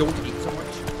 don't eat so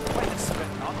much. Why the spit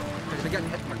not? You're gonna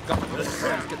get hit in the gut when the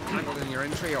threads get tangled in your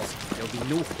entrails. There'll be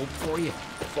no hope for you.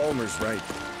 Falmer's right.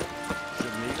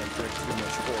 Shouldn't eat and drink too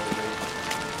much foliage.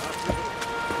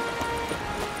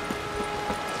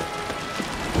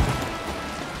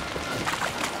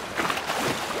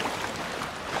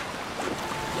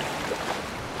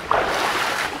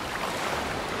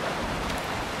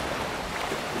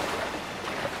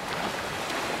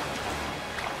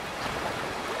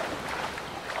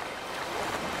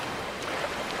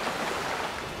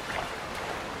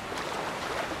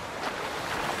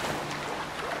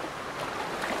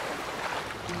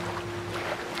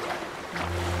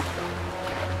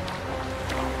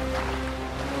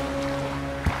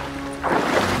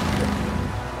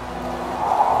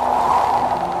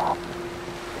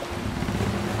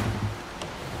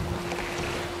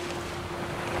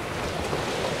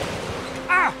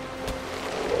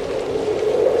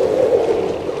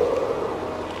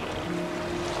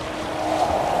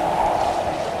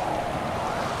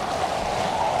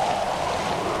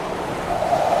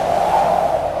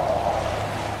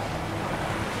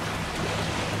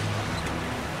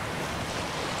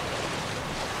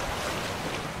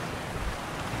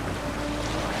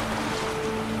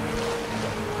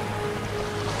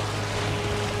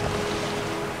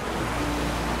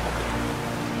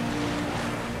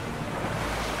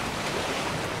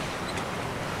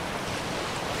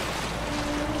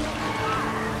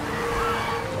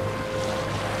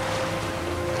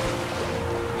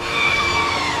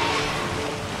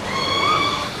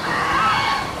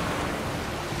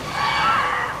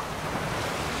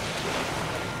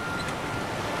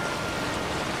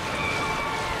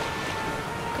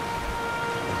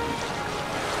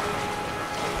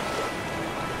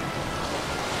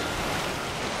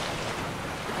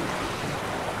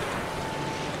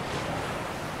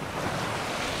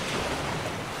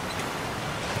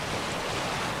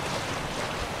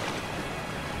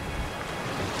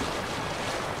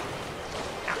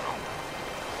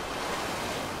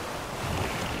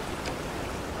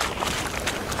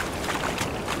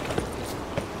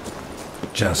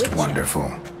 Just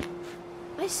wonderful.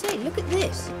 I say, look at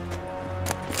this.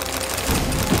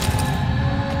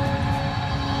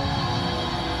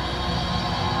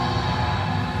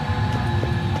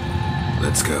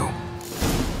 Let's go.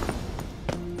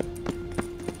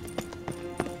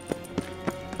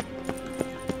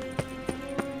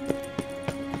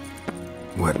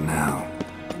 What now?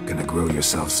 Gonna grow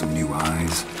yourself some new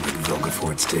eyes, like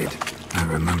Vilgefortz did? I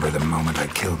remember the moment I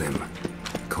killed him.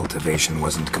 Cultivation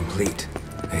wasn't complete.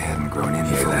 They hadn't grown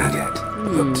any fully yet.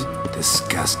 Looked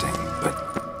disgusting, but...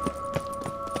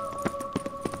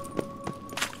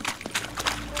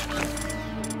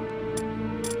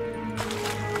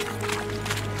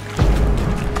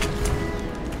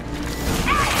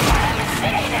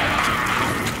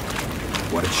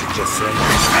 What did she just say?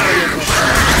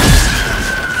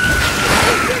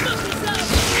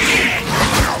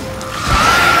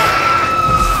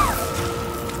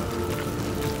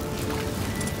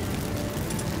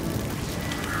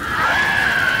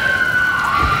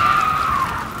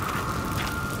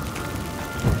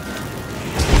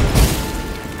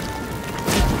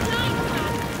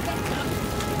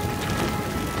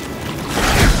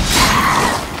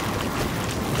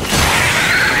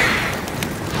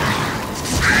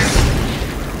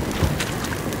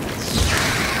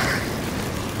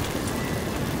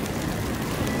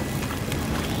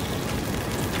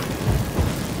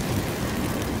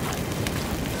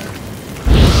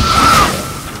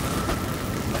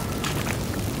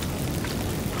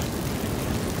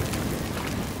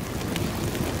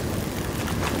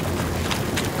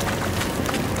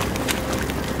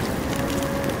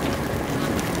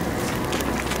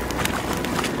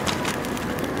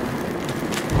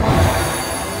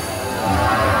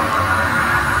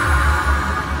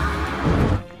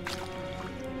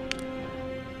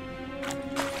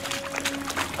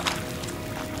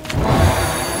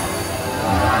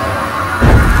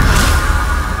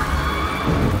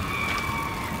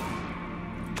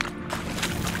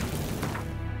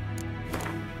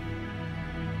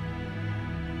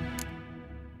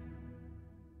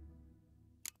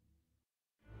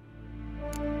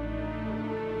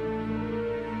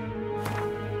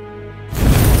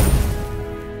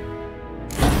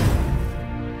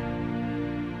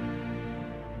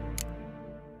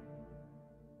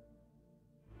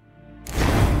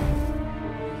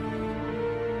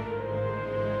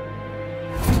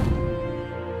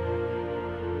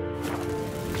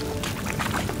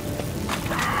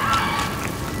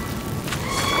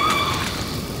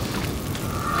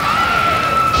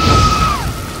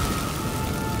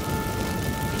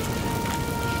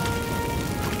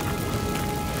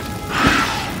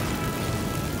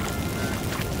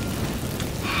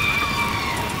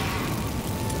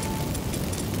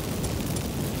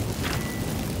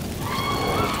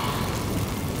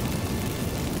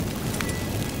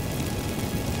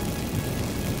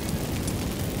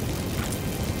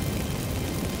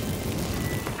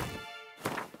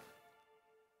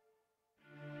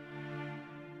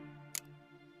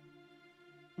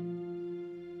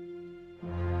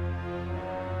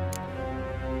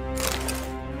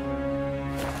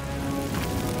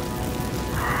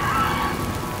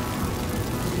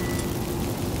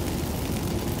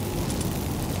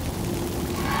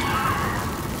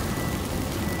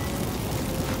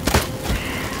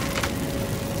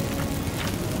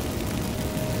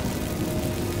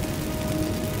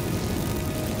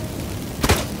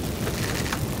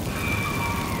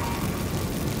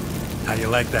 How you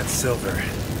like that silver?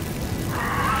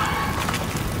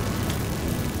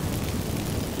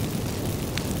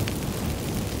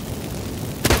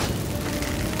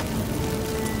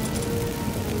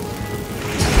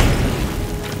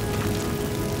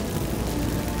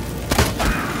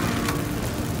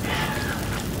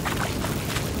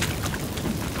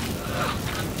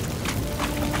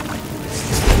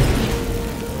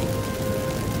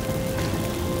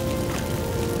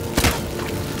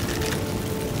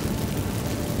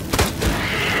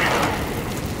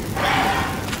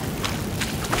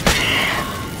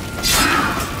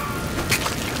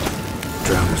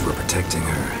 Protecting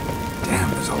her. Damn,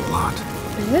 there's a lot.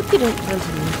 I hope you don't want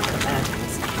to leave the bad in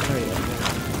this area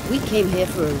now. We came here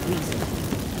for a reason.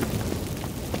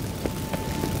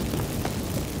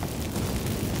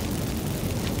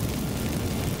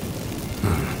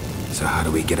 So how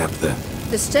do we get up the...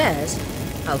 The stairs?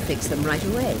 I'll fix them right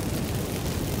away.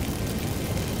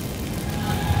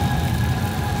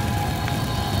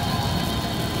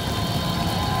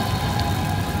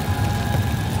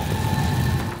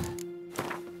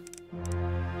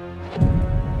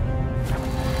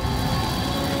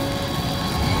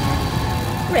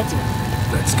 Ready.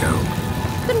 Let's go.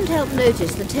 Couldn't help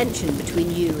notice the tension between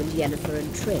you and Yennefer and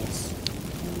Triss.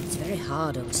 It's very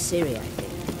hard on Ciri, I think.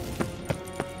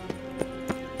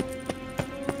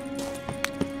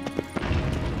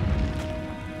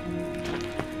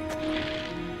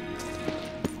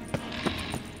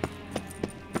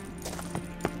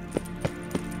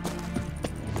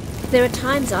 There are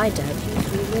times I doubt you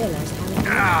three realise how it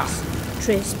works.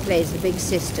 Triss plays the big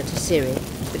sister to Ciri,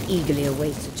 but eagerly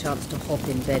awaits a chance to hop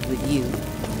in bed with you.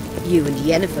 You and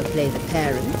Yennefer play the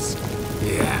parents.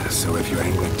 Yeah, so if you're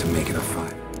angling to make it a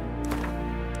fight.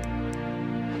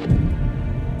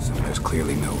 So there's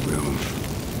clearly no room.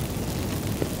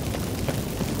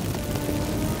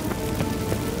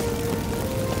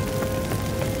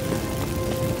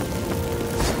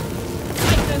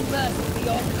 No mercy for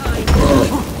your kind.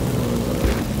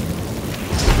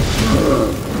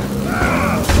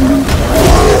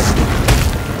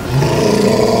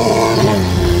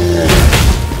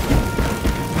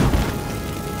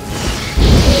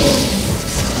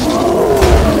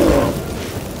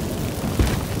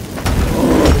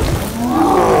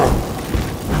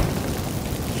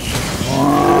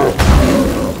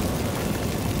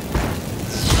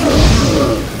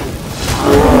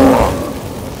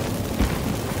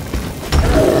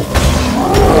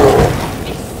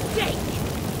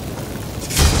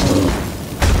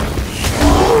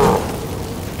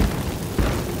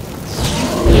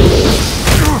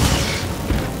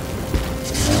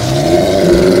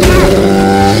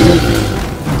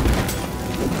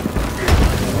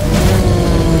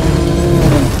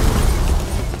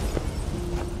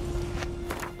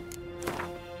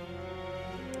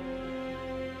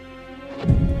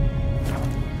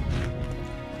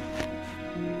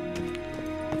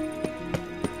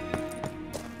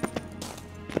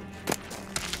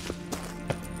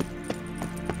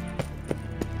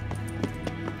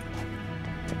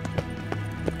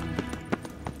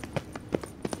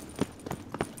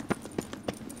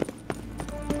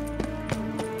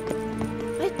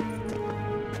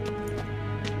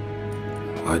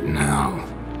 What now?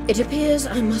 It appears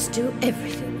I must do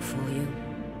everything for you.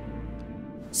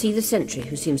 See the sentry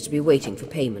who seems to be waiting for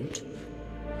payment?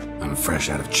 I'm fresh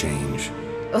out of change.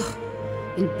 Ugh,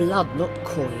 in blood, not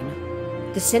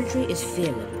coin. The sentry is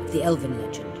Fearlin of the Elven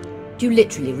legend. Do you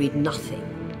literally read nothing?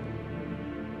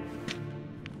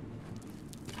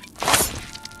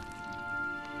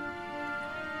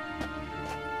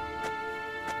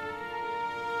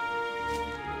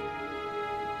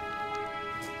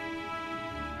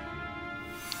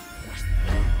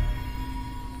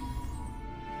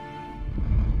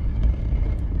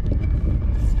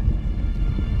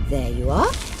 There you are.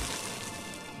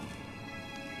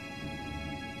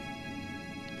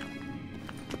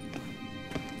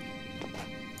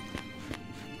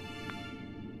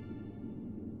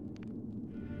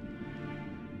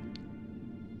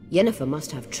 Yennefer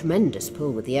must have tremendous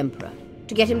pull with the Emperor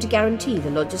to get him to guarantee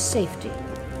the lodge's safety.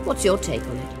 What's your take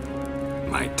on it?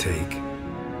 My take?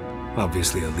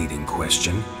 Obviously a leading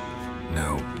question.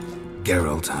 No.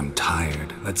 Geralt, I'm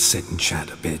tired. Let's sit and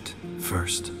chat a bit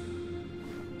first.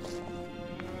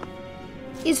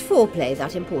 Is foreplay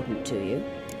that important to you?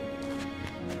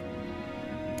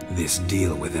 This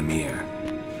deal with Emir.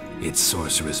 It's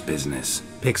sorceress business.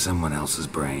 Pick someone else's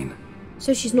brain.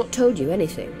 So she's not told you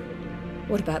anything?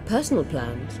 What about personal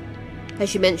plans?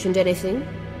 Has she mentioned anything?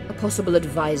 A possible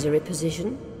advisory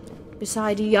position?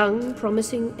 Beside a young,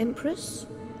 promising Empress?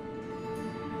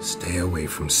 Stay away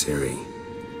from Ciri.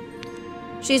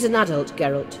 She's an adult,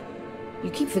 Geralt.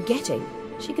 You keep forgetting.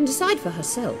 She can decide for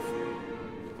herself.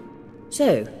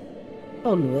 So,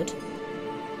 onward.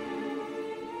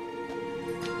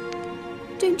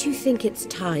 Don't you think it's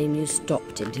time you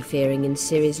stopped interfering in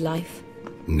Ciri's life?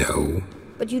 No.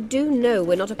 But you do know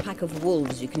we're not a pack of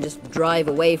wolves you can just drive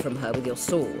away from her with your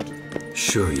sword.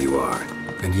 Sure you are.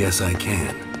 And yes, I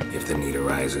can, if the need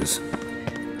arises.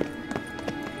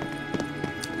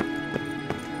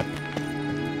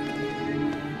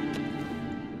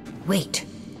 Wait.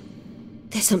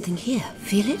 There's something here.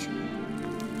 Feel it?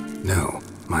 No,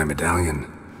 my medallion.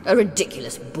 A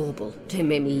ridiculous bauble. Don't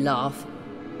make me laugh.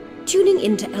 Tuning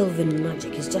into elven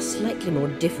magic is just slightly more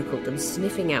difficult than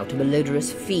sniffing out a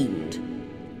malodorous fiend.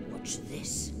 Watch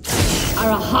this.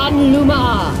 Arahan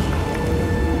Luma!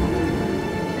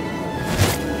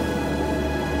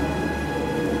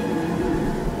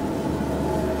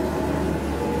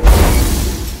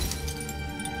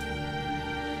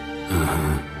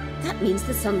 That means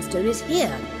the Sunstone is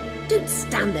here. Don't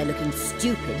stand there looking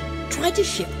stupid. Try to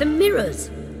shift the mirrors.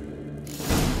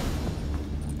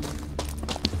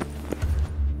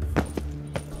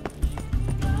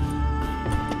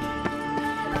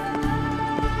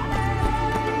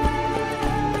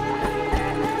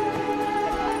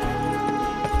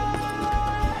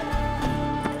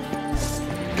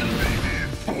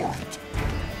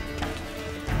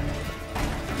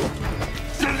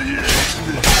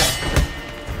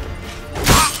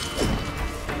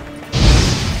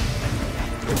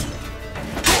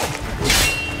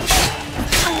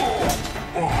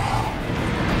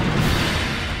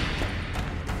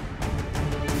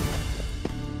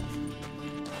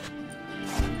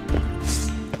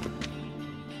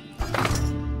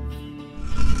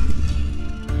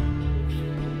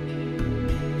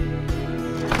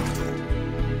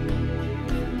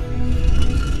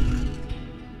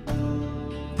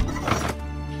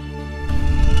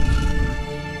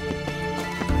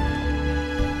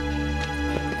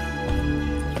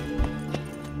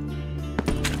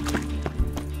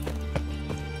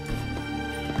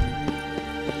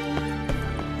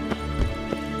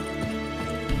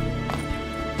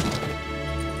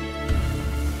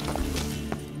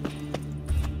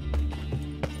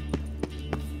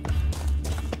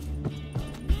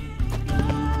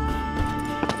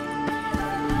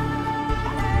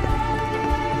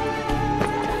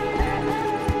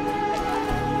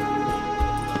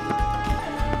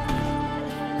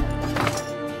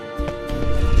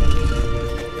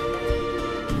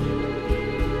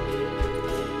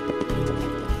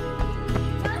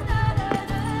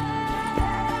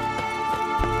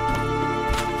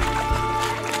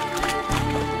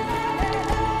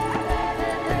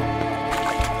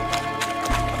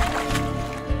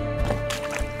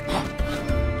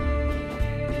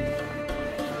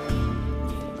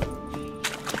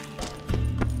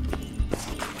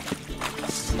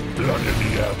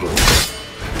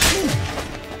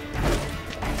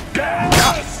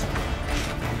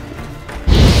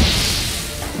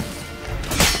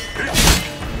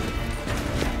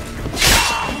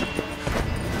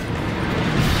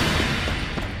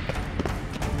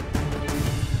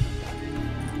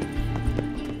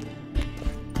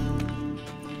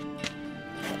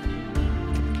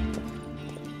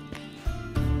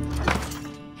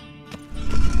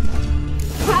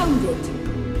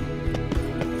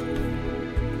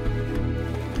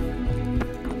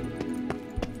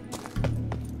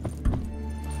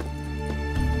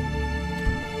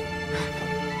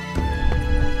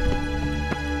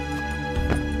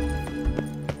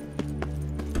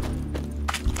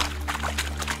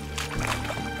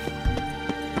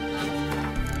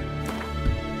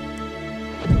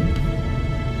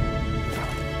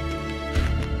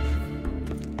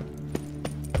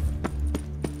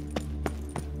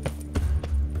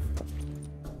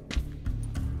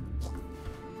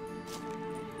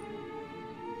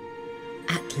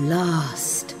 At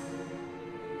last.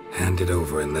 Hand it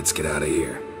over and let's get out of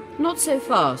here. Not so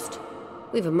fast.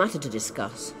 We've a matter to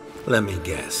discuss. Let me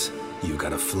guess. You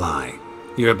gotta fly.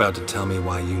 You're about to tell me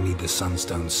why you need the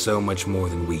Sunstone so much more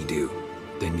than we do.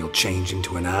 Then you'll change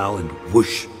into an owl and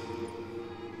whoosh.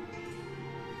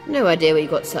 No idea where you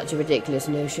got such a ridiculous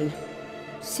notion.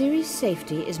 Ciri's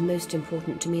safety is most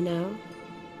important to me now.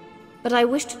 But I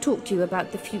wish to talk to you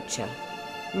about the future.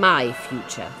 My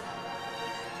future.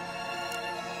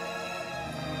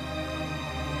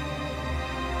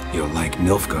 You'll like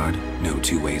Nilfgaard, no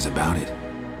two ways about it.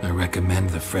 I recommend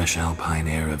the fresh alpine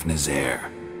air of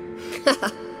Nazaire.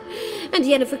 And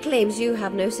Yennefer claims you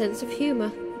have no sense of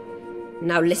humor.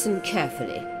 Now listen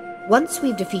carefully. Once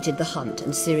we've defeated the hunt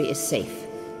and Ciri is safe,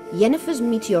 Yennefer's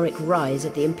meteoric rise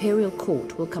at the Imperial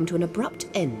Court will come to an abrupt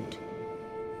end.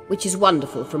 Which is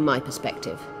wonderful from my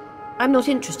perspective. I'm not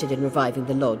interested in reviving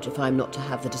the Lodge if I'm not to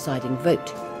have the deciding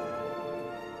vote.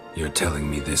 You're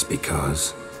telling me this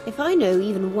because... If I know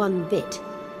even one bit,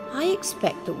 I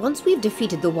expect that once we've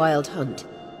defeated the Wild Hunt,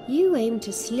 you aim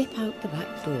to slip out the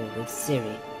back door with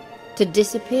Ciri. To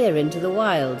disappear into the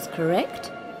wilds,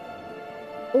 correct?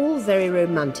 All very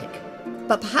romantic.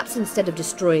 But perhaps instead of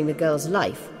destroying the girl's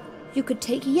life, you could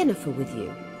take Yennefer with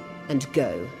you and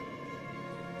go.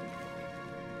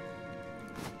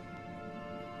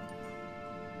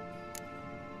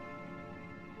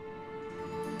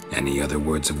 Any other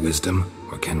words of wisdom,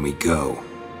 or can we go?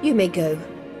 You may go.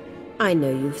 I know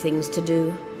you've things to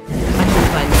do. I can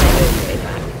find my own way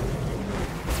back.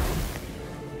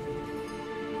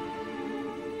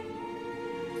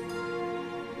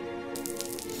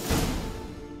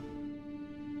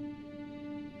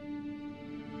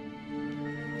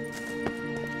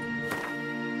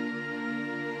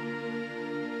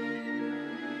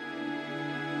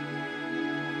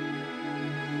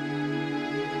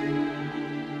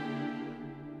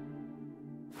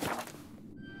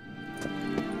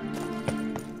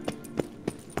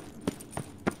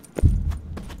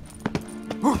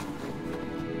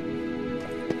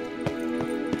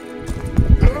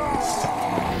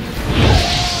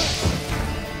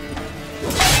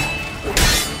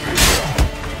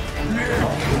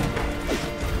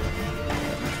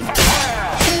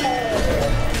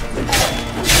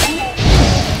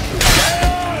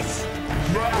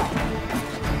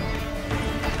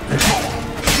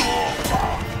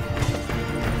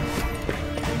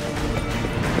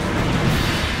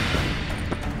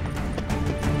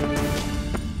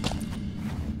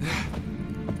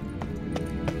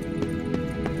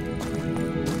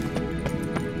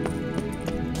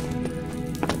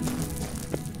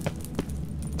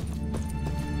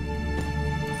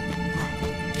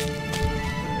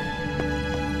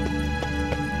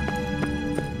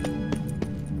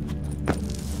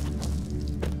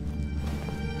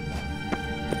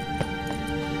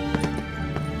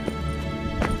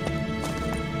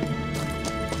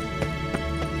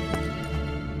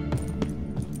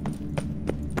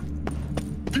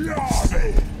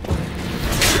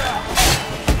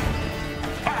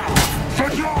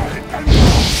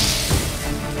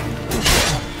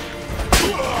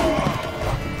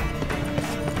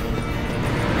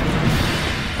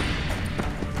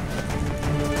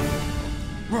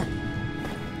 that?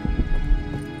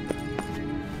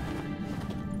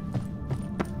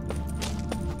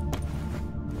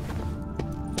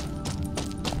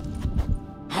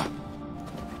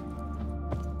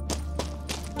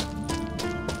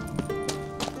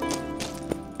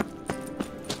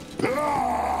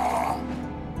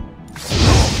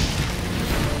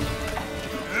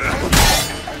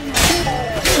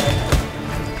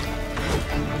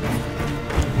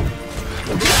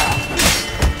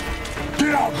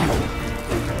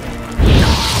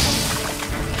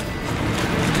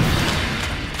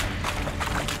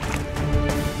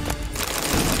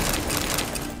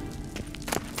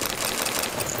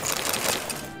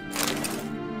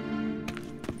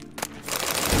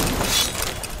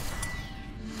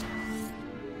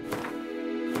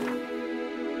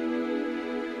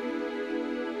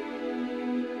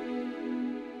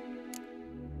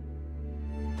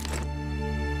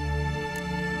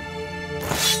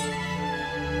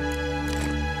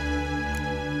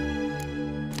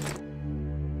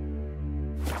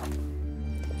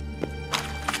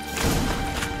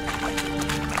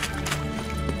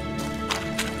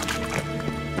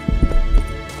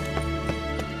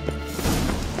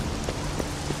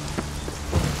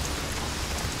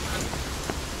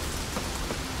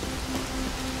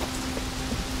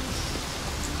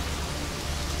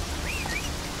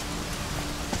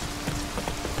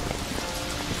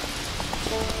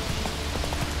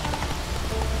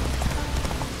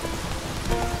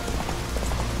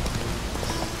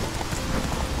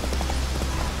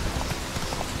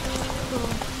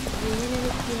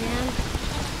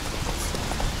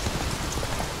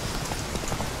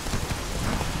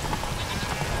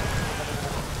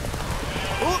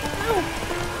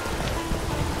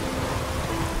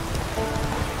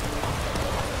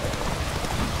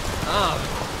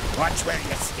 Watch where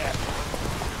you step.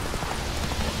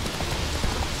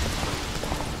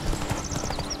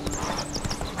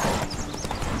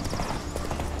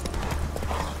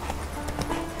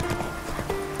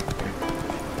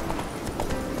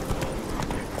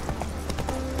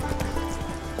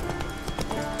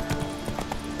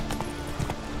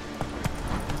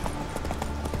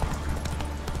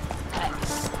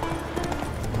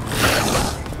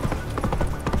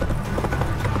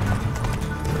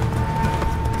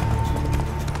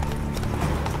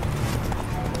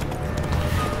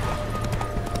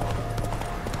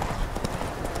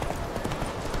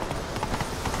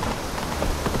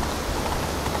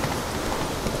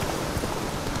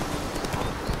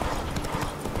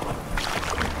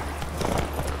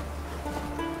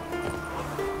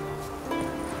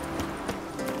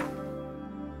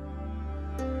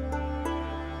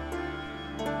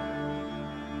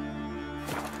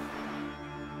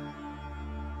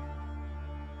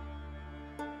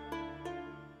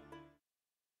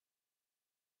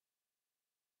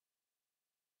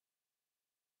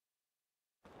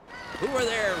 Who are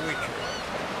there with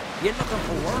you? You looking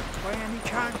for work by any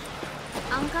chance?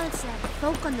 Uncle said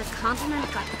folk on the continent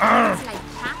got eyes like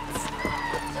cats.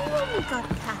 You only got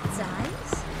cat's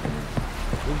eyes.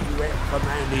 Who you at for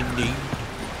man in need?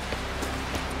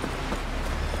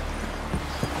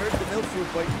 Heard the milk fruit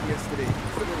biting yesterday.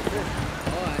 It's a little fish.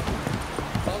 Alright.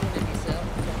 Following it yourself.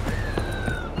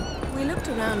 We looked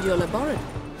around your laboratory.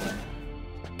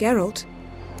 Geralt?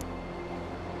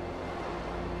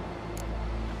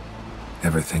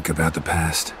 Ever think about the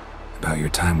past? About your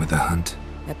time with the hunt?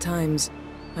 At times,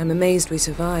 I'm amazed we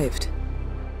survived.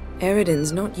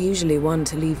 Eridan's not usually one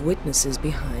to leave witnesses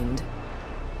behind.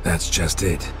 That's just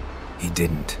it. He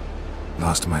didn't.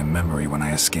 Lost my memory when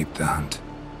I escaped the hunt.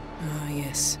 Ah,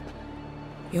 yes.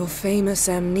 Your famous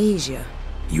amnesia.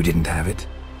 You didn't have it?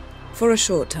 For a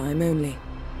short time only.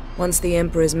 Once the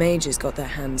Emperor's mages got their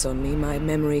hands on me, my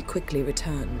memory quickly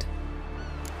returned.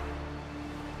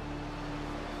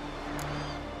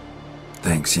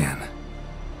 Thanks, Yen.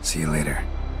 See you later.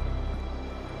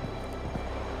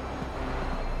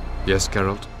 Yes,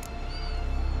 Geralt?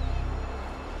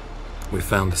 We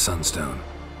found the Sunstone.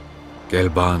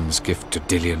 Gelban's gift to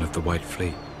Dillion of the White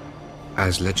Fleet.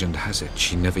 As legend has it,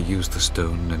 she never used the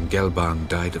stone, and Gelban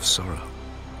died of sorrow.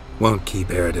 Won't keep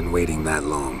Eridan waiting that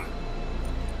long.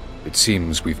 It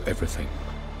seems we've everything.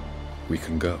 We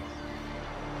can go.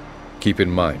 Keep in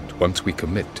mind, once we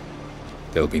commit,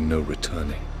 there'll be no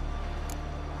returning.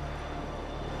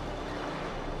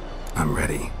 I'm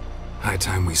ready. High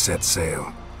time we set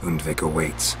sail. Undvik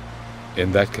awaits.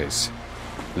 In that case,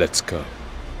 let's go.